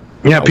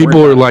 Yeah,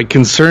 people are like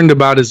concerned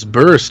about his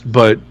burst,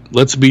 but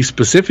let's be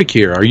specific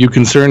here. Are you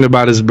concerned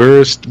about his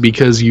burst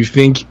because you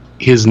think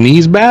his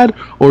knee's bad,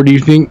 or do you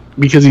think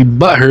because he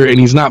butthurt and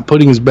he's not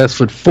putting his best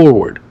foot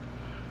forward?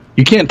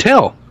 You can't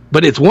tell,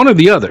 but it's one or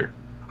the other.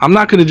 I'm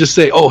not going to just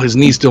say, oh, his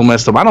knee's still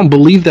messed up. I don't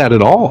believe that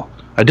at all.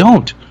 I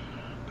don't.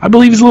 I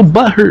believe he's a little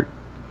butthurt.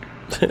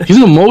 He's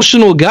an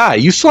emotional guy.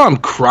 You saw him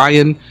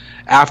crying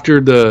after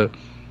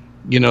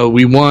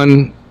we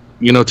won,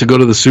 to go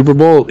to the Super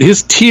Bowl.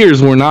 His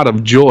tears were not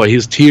of joy.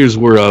 His tears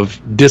were of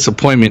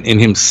disappointment in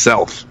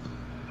himself.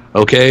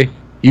 Okay?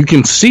 You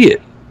can see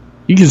it.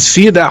 You can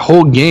see it that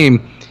whole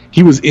game.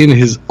 He was in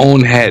his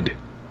own head.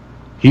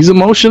 He's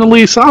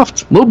emotionally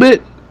soft, a little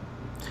bit.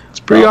 It's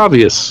pretty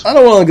obvious. I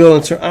don't want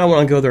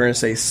to go there and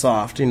say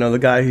soft. The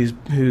guy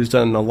who's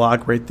done a lot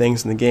of great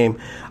things in the game.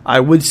 I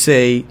would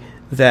say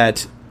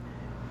that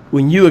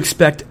when you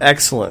expect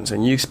excellence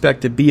and you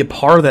expect to be a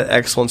part of that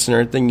excellence in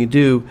everything you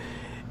do,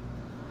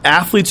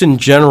 athletes in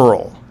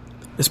general,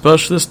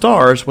 especially the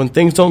stars, when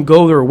things don't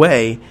go their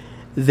way,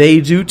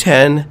 they do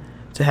tend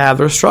to have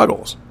their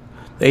struggles.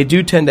 They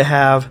do tend to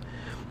have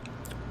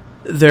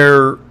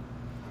their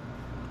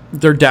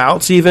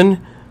doubts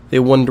even. They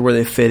wonder where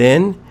they fit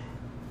in.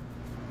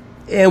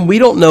 And we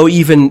don't know,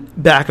 even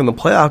back in the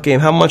playoff game,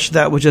 how much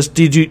that was just,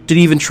 did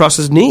he even trust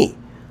his knee?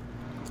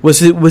 Was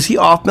he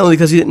off mentally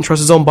because he didn't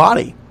trust his own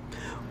body?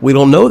 We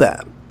don't know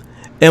that.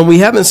 And we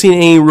haven't seen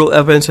any real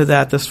evidence of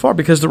that thus far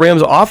because the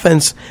Rams'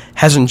 offense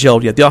hasn't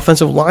gelled yet. The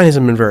offensive line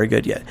hasn't been very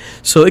good yet.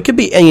 So it could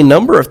be any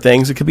number of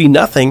things. It could be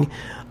nothing.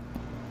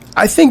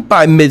 I think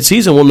by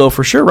midseason we'll know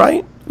for sure,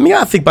 right?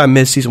 I think by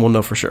midseason we'll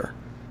know for sure.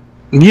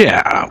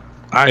 Yeah,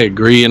 I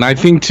agree. And I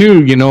think,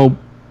 too,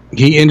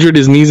 he injured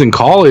his knees in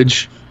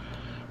college.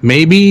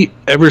 Maybe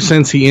ever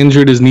since he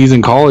injured his knees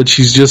in college,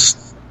 he's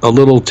just a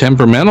little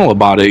temperamental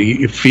about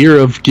it. Fear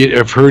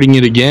of hurting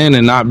it again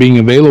and not being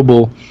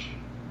available,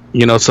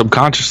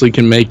 subconsciously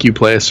can make you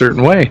play a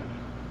certain way.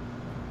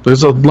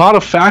 There's a lot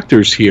of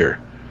factors here.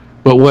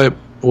 But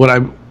what I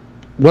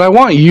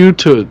want you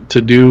to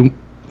do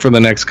for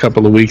the next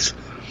couple of weeks,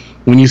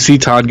 when you see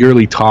Todd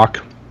Gurley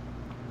talk,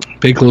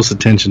 pay close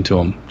attention to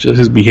him. Just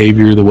his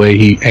behavior, the way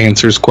he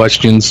answers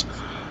questions,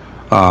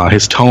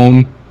 his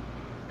tone,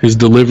 his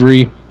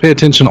delivery. Pay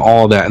attention to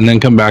all of that, and then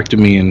come back to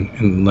me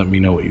and let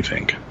me know what you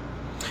think.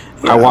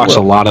 Yeah, I watch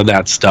a lot of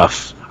that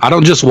stuff. I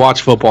don't just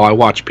watch football, I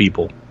watch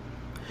people.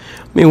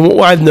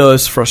 What I've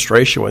noticed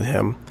frustration with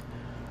him,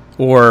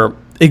 or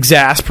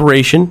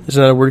exasperation is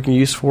another word you can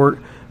use for it.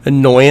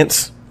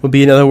 Annoyance would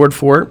be another word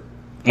for it.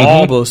 Mm-hmm.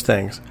 All those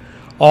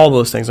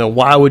things. And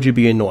why would you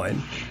be annoyed?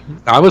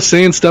 I was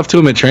saying stuff to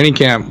him at training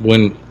camp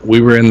when we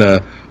were in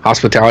the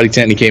hospitality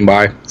tent and he came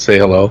by, say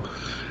hello.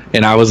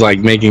 And I was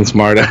making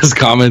smart ass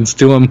comments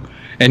to him.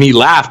 And he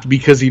laughed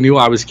because he knew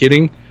I was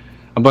kidding.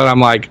 But I'm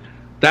like,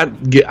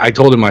 I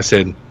told him, I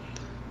said,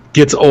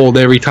 gets old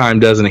every time,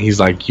 doesn't it? He's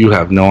like, you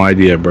have no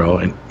idea, bro.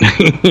 And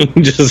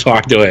he just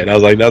walked away. And I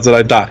was like, that's what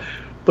I thought.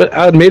 But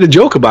I made a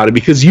joke about it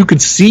because you could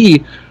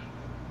see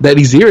that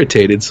he's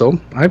irritated.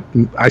 So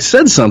I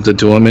said something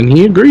to him and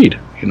he agreed.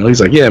 He's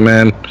like, yeah,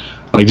 man.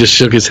 Just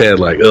shook his head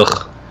like,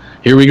 ugh.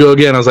 Here we go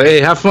again. I was like, hey,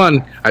 have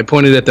fun. I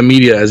pointed at the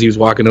media as he was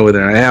walking over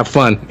there. And have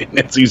fun. And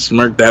as he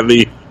smirked at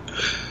me.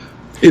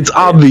 It's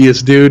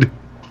obvious, dude.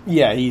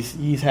 Yeah,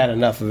 he's had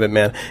enough of it,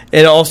 man.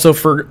 And also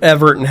for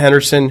Everett and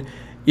Henderson,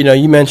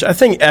 you mentioned, I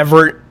think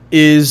Everett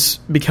is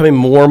becoming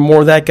more and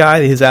more that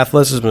guy. His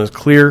athleticism is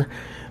clear.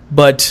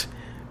 But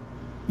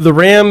the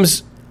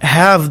Rams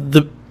have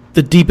the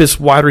deepest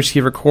wide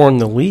receiver core in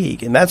the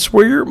league. And that's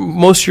where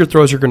most of your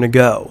throws are going to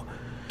go.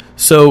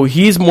 So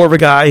he's more of a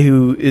guy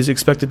who is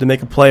expected to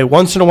make a play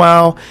once in a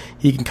while.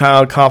 He can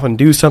kind of cough and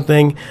do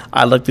something.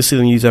 I'd like to see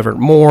them use Everett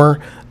more.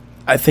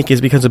 I think he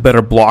becomes a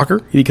better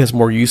blocker. He becomes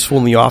more useful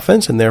in the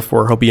offense, and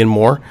therefore he'll be in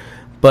more.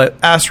 But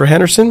as for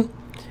Henderson,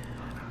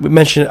 I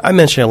mentioned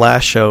it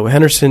last show.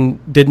 Henderson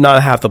did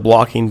not have the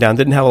blocking down,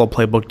 didn't have all the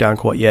playbook down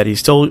quite yet.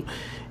 He's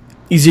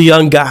a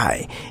young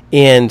guy,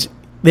 and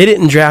they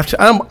didn't draft.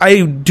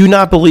 I do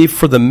not believe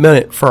for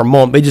a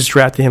moment they just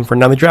drafted him for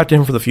now. They drafted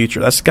him for the future.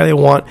 That's the guy they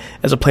want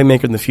as a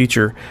playmaker in the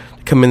future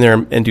to come in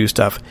there and do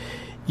stuff.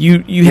 We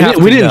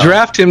didn't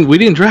draft him. We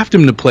didn't draft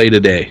him to play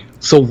today.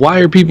 So why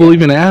are people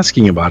even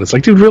asking about it? It's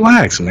like, dude,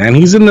 relax, man.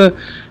 He's in the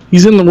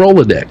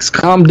Rolodex.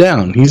 Calm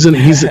down.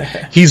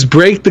 He's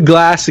break the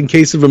glass in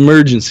case of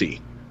emergency.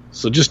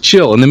 So just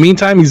chill. In the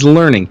meantime, he's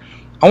learning.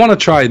 I want to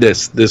try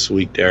this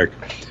week, Derek.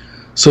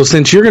 So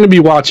since you're going to be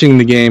watching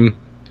the game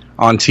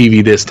on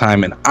TV this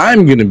time, and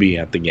I'm going to be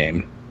at the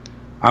game,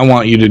 I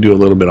want you to do a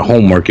little bit of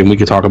homework, and we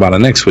can talk about it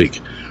next week.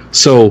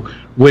 So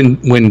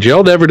when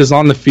Gerald Everett is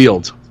on the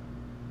field,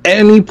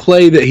 any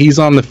play that he's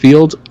on the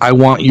field, I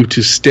want you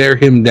to stare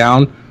him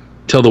down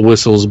till the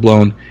whistle is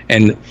blown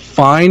and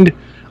find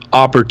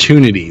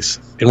opportunities.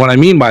 And what I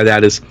mean by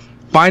that is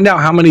find out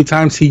how many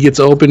times he gets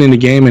open in the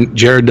game and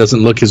Jared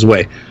doesn't look his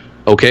way.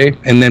 Okay?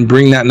 And then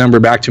bring that number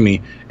back to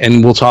me,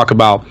 and we'll talk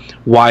about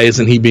why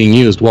isn't he being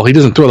used. Well, he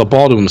doesn't throw the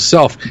ball to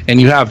himself, and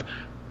you have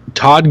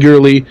Todd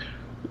Gurley,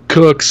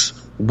 Cooks,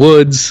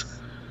 Woods,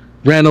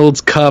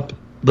 Reynolds, Kupp,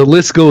 the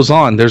list goes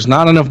on. There's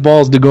not enough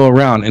balls to go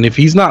around. And if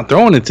he's not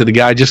throwing it to the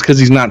guy just because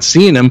he's not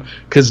seeing him,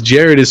 because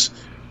Jared is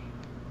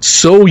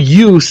so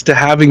used to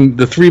having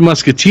the three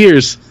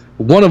musketeers,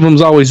 one of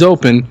them's always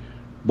open,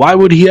 why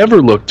would he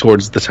ever look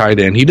towards the tight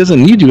end? He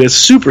doesn't need to as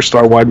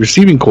superstar wide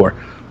receiving core.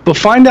 But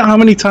find out how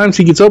many times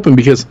he gets open,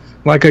 because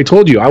like I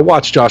told you, I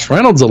watch Josh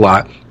Reynolds a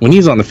lot when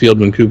he's on the field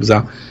when Coop is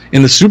out.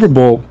 In the Super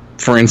Bowl,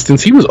 for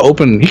instance, he was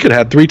open. He could have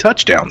had 3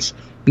 touchdowns.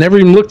 Never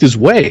even looked his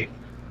way.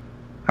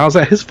 How's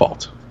that his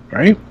fault,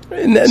 right?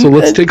 So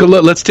let's take a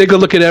look. Let's take a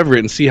look at Everett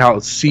and see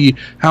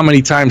how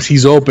many times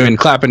he's open,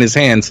 clapping his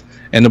hands,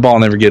 and the ball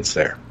never gets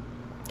there.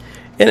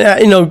 And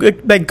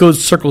that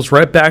circles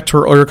right back to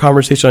our earlier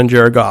conversation on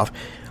Jared Goff.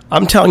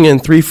 I'm telling you, in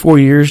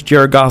 3-4 years,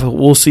 Jared Goff,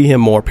 we'll see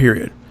him more.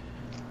 Period.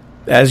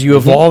 As you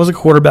evolve as a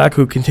quarterback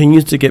who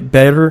continues to get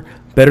better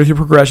through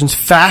progressions,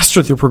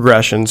 faster through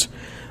progressions,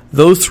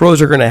 those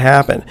throws are going to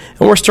happen,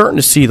 and we're starting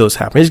to see those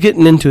happen. He's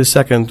getting into his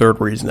second and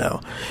third reads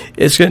now.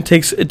 It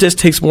just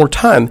takes more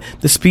time.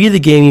 The speed of the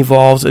game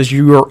evolves as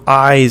your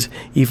eyes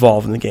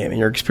evolve in the game and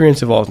your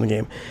experience evolves in the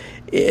game.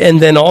 And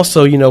then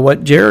also, you know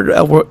what, Gerald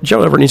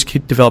Everett needs to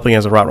keep developing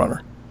as a route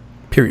runner.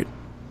 Period.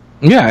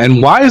 Yeah,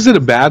 and why is it a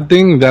bad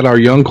thing that our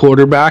young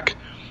quarterback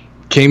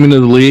came into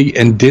the league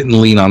and didn't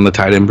lean on the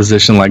tight end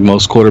position like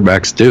most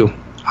quarterbacks do?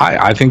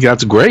 I think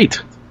that's great.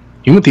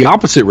 He went the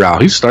opposite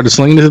route. He started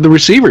slinging it to the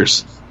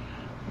receivers.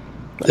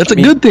 That's a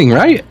good thing,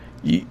 right?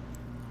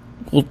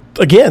 Well,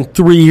 again,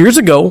 3 years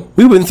ago,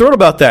 we wouldn't throw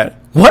about that.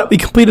 What? We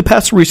completed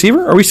pass to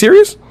receiver? Are we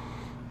serious?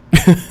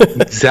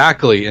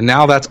 Exactly. And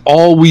now that's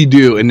all we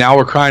do. And now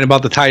we're crying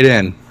about the tight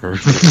end.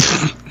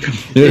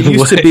 It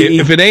used to be,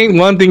 if it ain't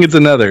one thing, it's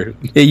another.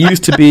 It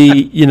used to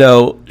be,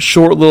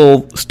 short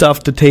little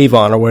stuff to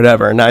Tavon or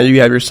whatever. Now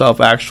you have yourself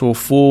actual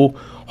full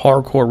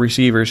hardcore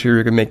receivers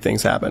who can make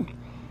things happen.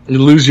 You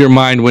lose your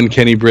mind when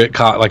Kenny Britt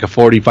caught like a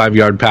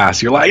 45-yard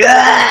pass. You're like,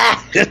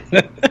 ah!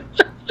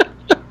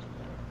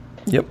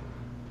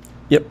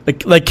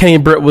 Yep. Like Kenny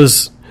Britt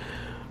was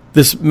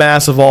this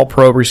massive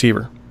all-pro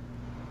receiver.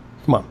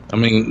 Come on. I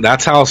mean,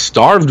 that's how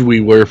starved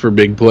we were for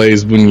big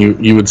plays when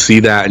you would see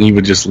that and you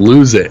would just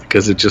lose it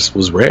because it just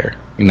was rare.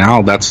 And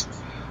now that's,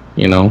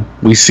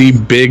 we see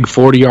big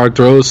 40-yard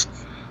throws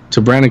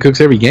to Brandon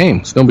Cooks every game.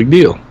 It's no big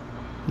deal.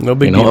 No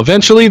big deal.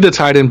 Eventually the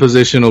tight end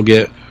position will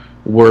get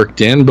worked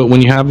in, but when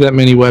you have that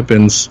many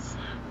weapons,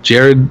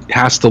 Jared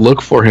has to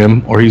look for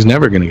him or he's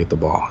never going to get the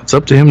ball. It's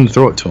up to him to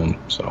throw it to him.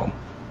 So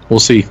we'll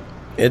see.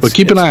 But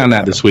keep an eye on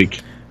that this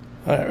week.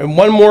 All right, and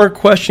one more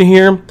question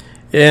here.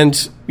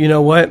 And you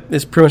know what?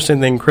 It's pretty much the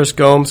same thing. Chris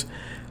Gomes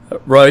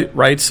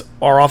writes,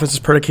 our offense is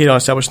predicated on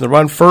establishing the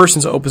run first,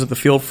 since it opens up the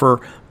field for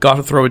Goff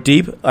to throw it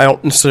deep. I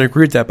don't necessarily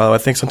agree with that, by the way. I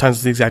think sometimes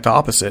it's the exact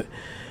opposite.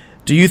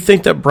 Do you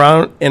think that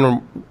Brown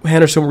and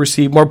Henderson will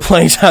receive more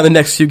playing time in the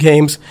next few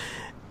games?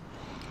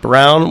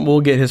 Brown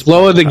will get his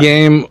flow of the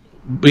game.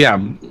 Yeah,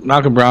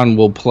 Malcolm Brown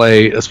will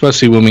play,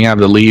 especially when we have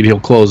the lead. He'll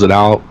close it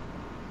out.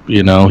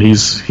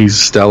 He's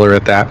stellar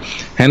at that.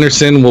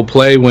 Henderson will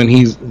play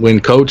when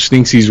coach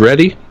thinks he's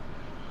ready.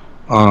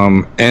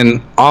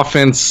 And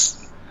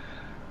offense,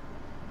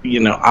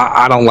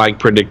 I don't like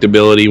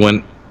predictability.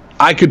 When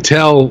I could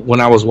tell when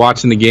I was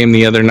watching the game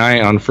the other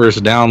night on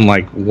first down,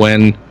 like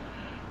when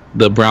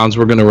the Browns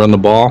were going to run the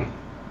ball,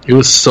 it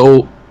was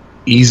so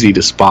easy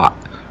to spot.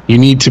 You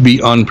need to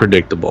be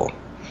unpredictable.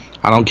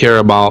 I don't care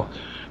about,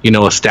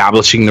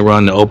 establishing the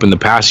run to open the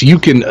pass. You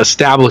can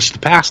establish the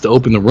pass to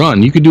open the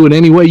run. You can do it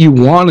any way you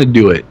want to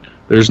do it.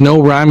 There's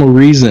no rhyme or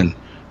reason.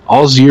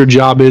 All your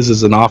job is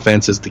as an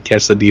offense is to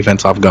catch the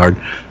defense off guard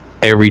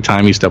every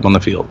time you step on the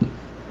field.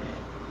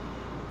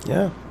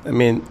 Yeah, I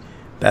mean,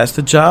 that's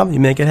the job. You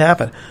make it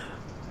happen.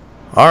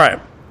 All right.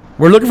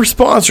 We're looking for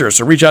sponsors,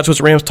 so reach out to us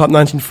at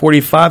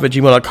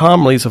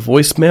ramstop1945@gmail.com. Release a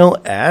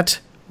voicemail at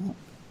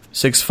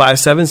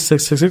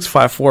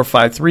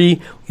 657-666-5453.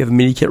 We have a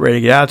media kit ready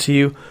to get out to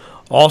you.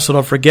 Also,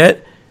 don't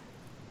forget,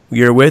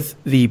 we are with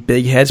the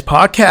Big Heads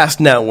Podcast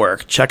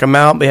Network. Check them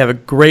out. They have a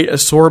great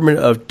assortment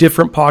of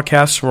different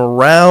podcasts from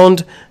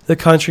around the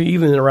country,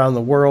 even around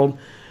the world.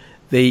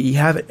 They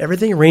have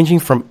everything ranging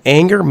from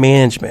anger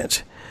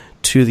management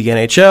to the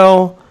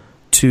NHL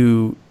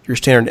to your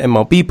standard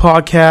MLB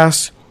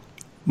podcast,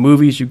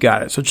 movies, you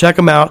got it. So check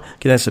them out.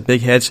 Again, that's the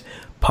Big Heads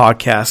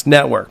Podcast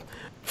Network.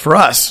 For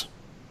us,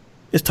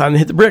 it's time to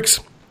hit the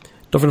bricks.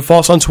 Don't forget to follow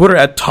us on Twitter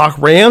at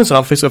TalkRams and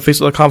on Facebook,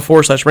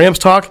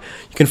 facebook.com/RamsTalk.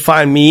 You can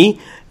find me,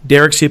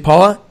 Derek C.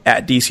 Paula,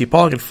 at DC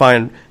Paula. You can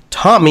find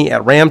Tommy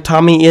at Ram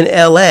Tommy in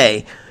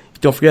LA.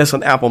 Don't forget us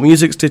on Apple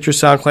Music, Stitcher,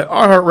 SoundCloud,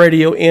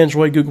 iHeartRadio,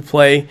 Android, Google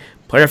Play,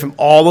 Player FM,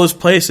 all those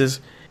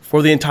places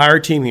for the entire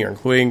team here,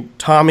 including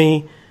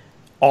Tommy,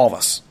 all of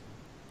us.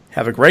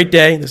 Have a great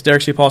day. This is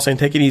Derek C. Paula saying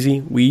take it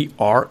easy. We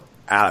are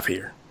out of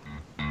here.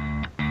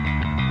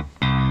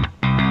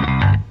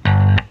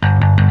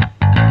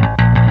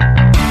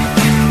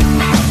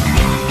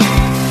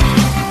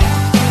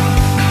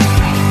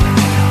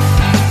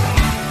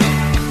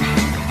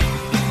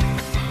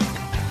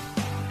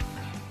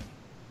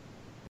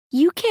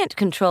 You can't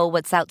control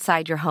what's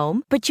outside your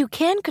home, but you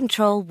can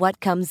control what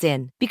comes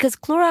in. Because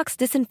Clorox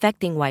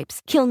disinfecting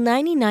wipes kill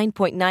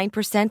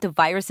 99.9% of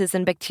viruses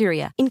and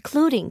bacteria,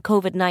 including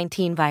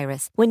COVID-19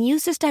 virus, when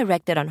used as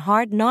directed on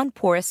hard,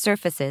 non-porous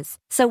surfaces.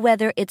 So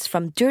whether it's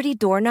from dirty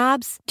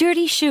doorknobs,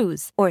 dirty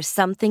shoes, or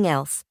something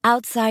else,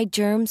 outside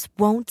germs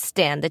won't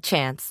stand a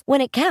chance.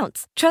 When it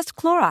counts, trust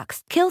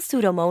Clorox. Kill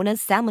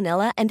Pseudomonas,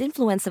 Salmonella, and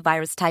influenza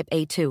virus type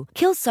A2.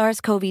 Kill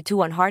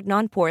SARS-CoV-2 on hard,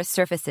 non-porous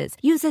surfaces.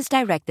 Use as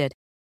directed.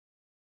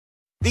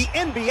 The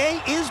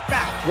NBA is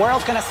back. Where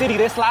else can a city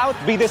this loud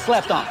be this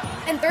slept on?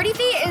 And 30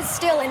 feet is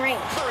still in range.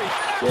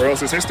 Where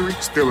else is history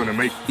still in the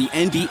making? The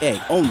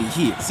NBA, only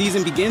here.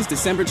 Season begins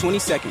December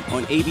 22nd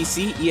on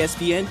ABC,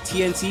 ESPN,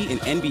 TNT,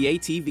 and NBA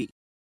TV.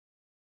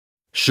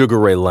 Sugar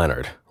Ray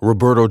Leonard,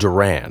 Roberto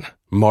Duran,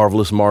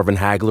 Marvelous Marvin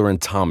Hagler,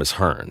 and Thomas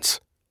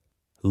Hearns.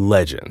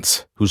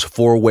 Legends, whose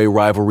four-way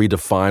rivalry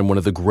defined one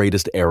of the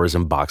greatest eras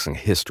in boxing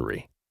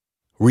history.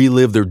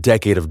 Relive their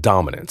decade of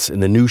dominance in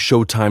the new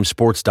Showtime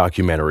sports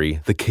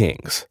documentary, The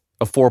Kings,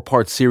 a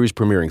 4-part series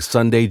premiering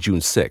Sunday, June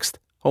 6th,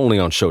 only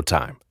on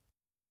Showtime.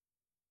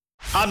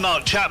 I'm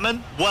Mark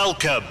Chapman.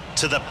 Welcome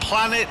to the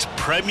Planet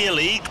Premier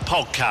League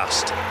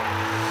podcast.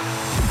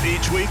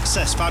 Each week,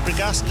 Cesc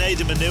Fabregas,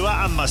 Nader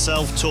Manua and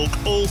myself talk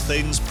all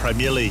things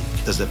Premier League.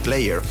 As a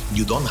player,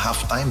 you don't have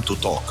time to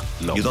talk.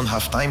 No. You don't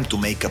have time to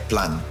make a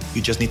plan.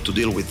 You just need to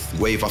deal with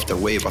wave after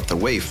wave after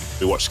wave.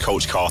 We watched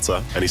Coach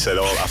Carter and he said,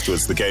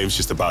 afterwards, the game's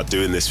just about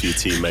doing this for your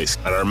teammates.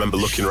 And I remember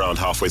looking around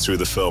halfway through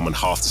the film and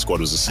half the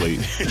squad was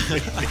asleep.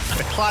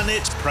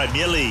 Planet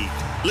Premier League.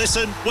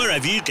 Listen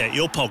wherever you get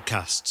your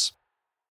podcasts.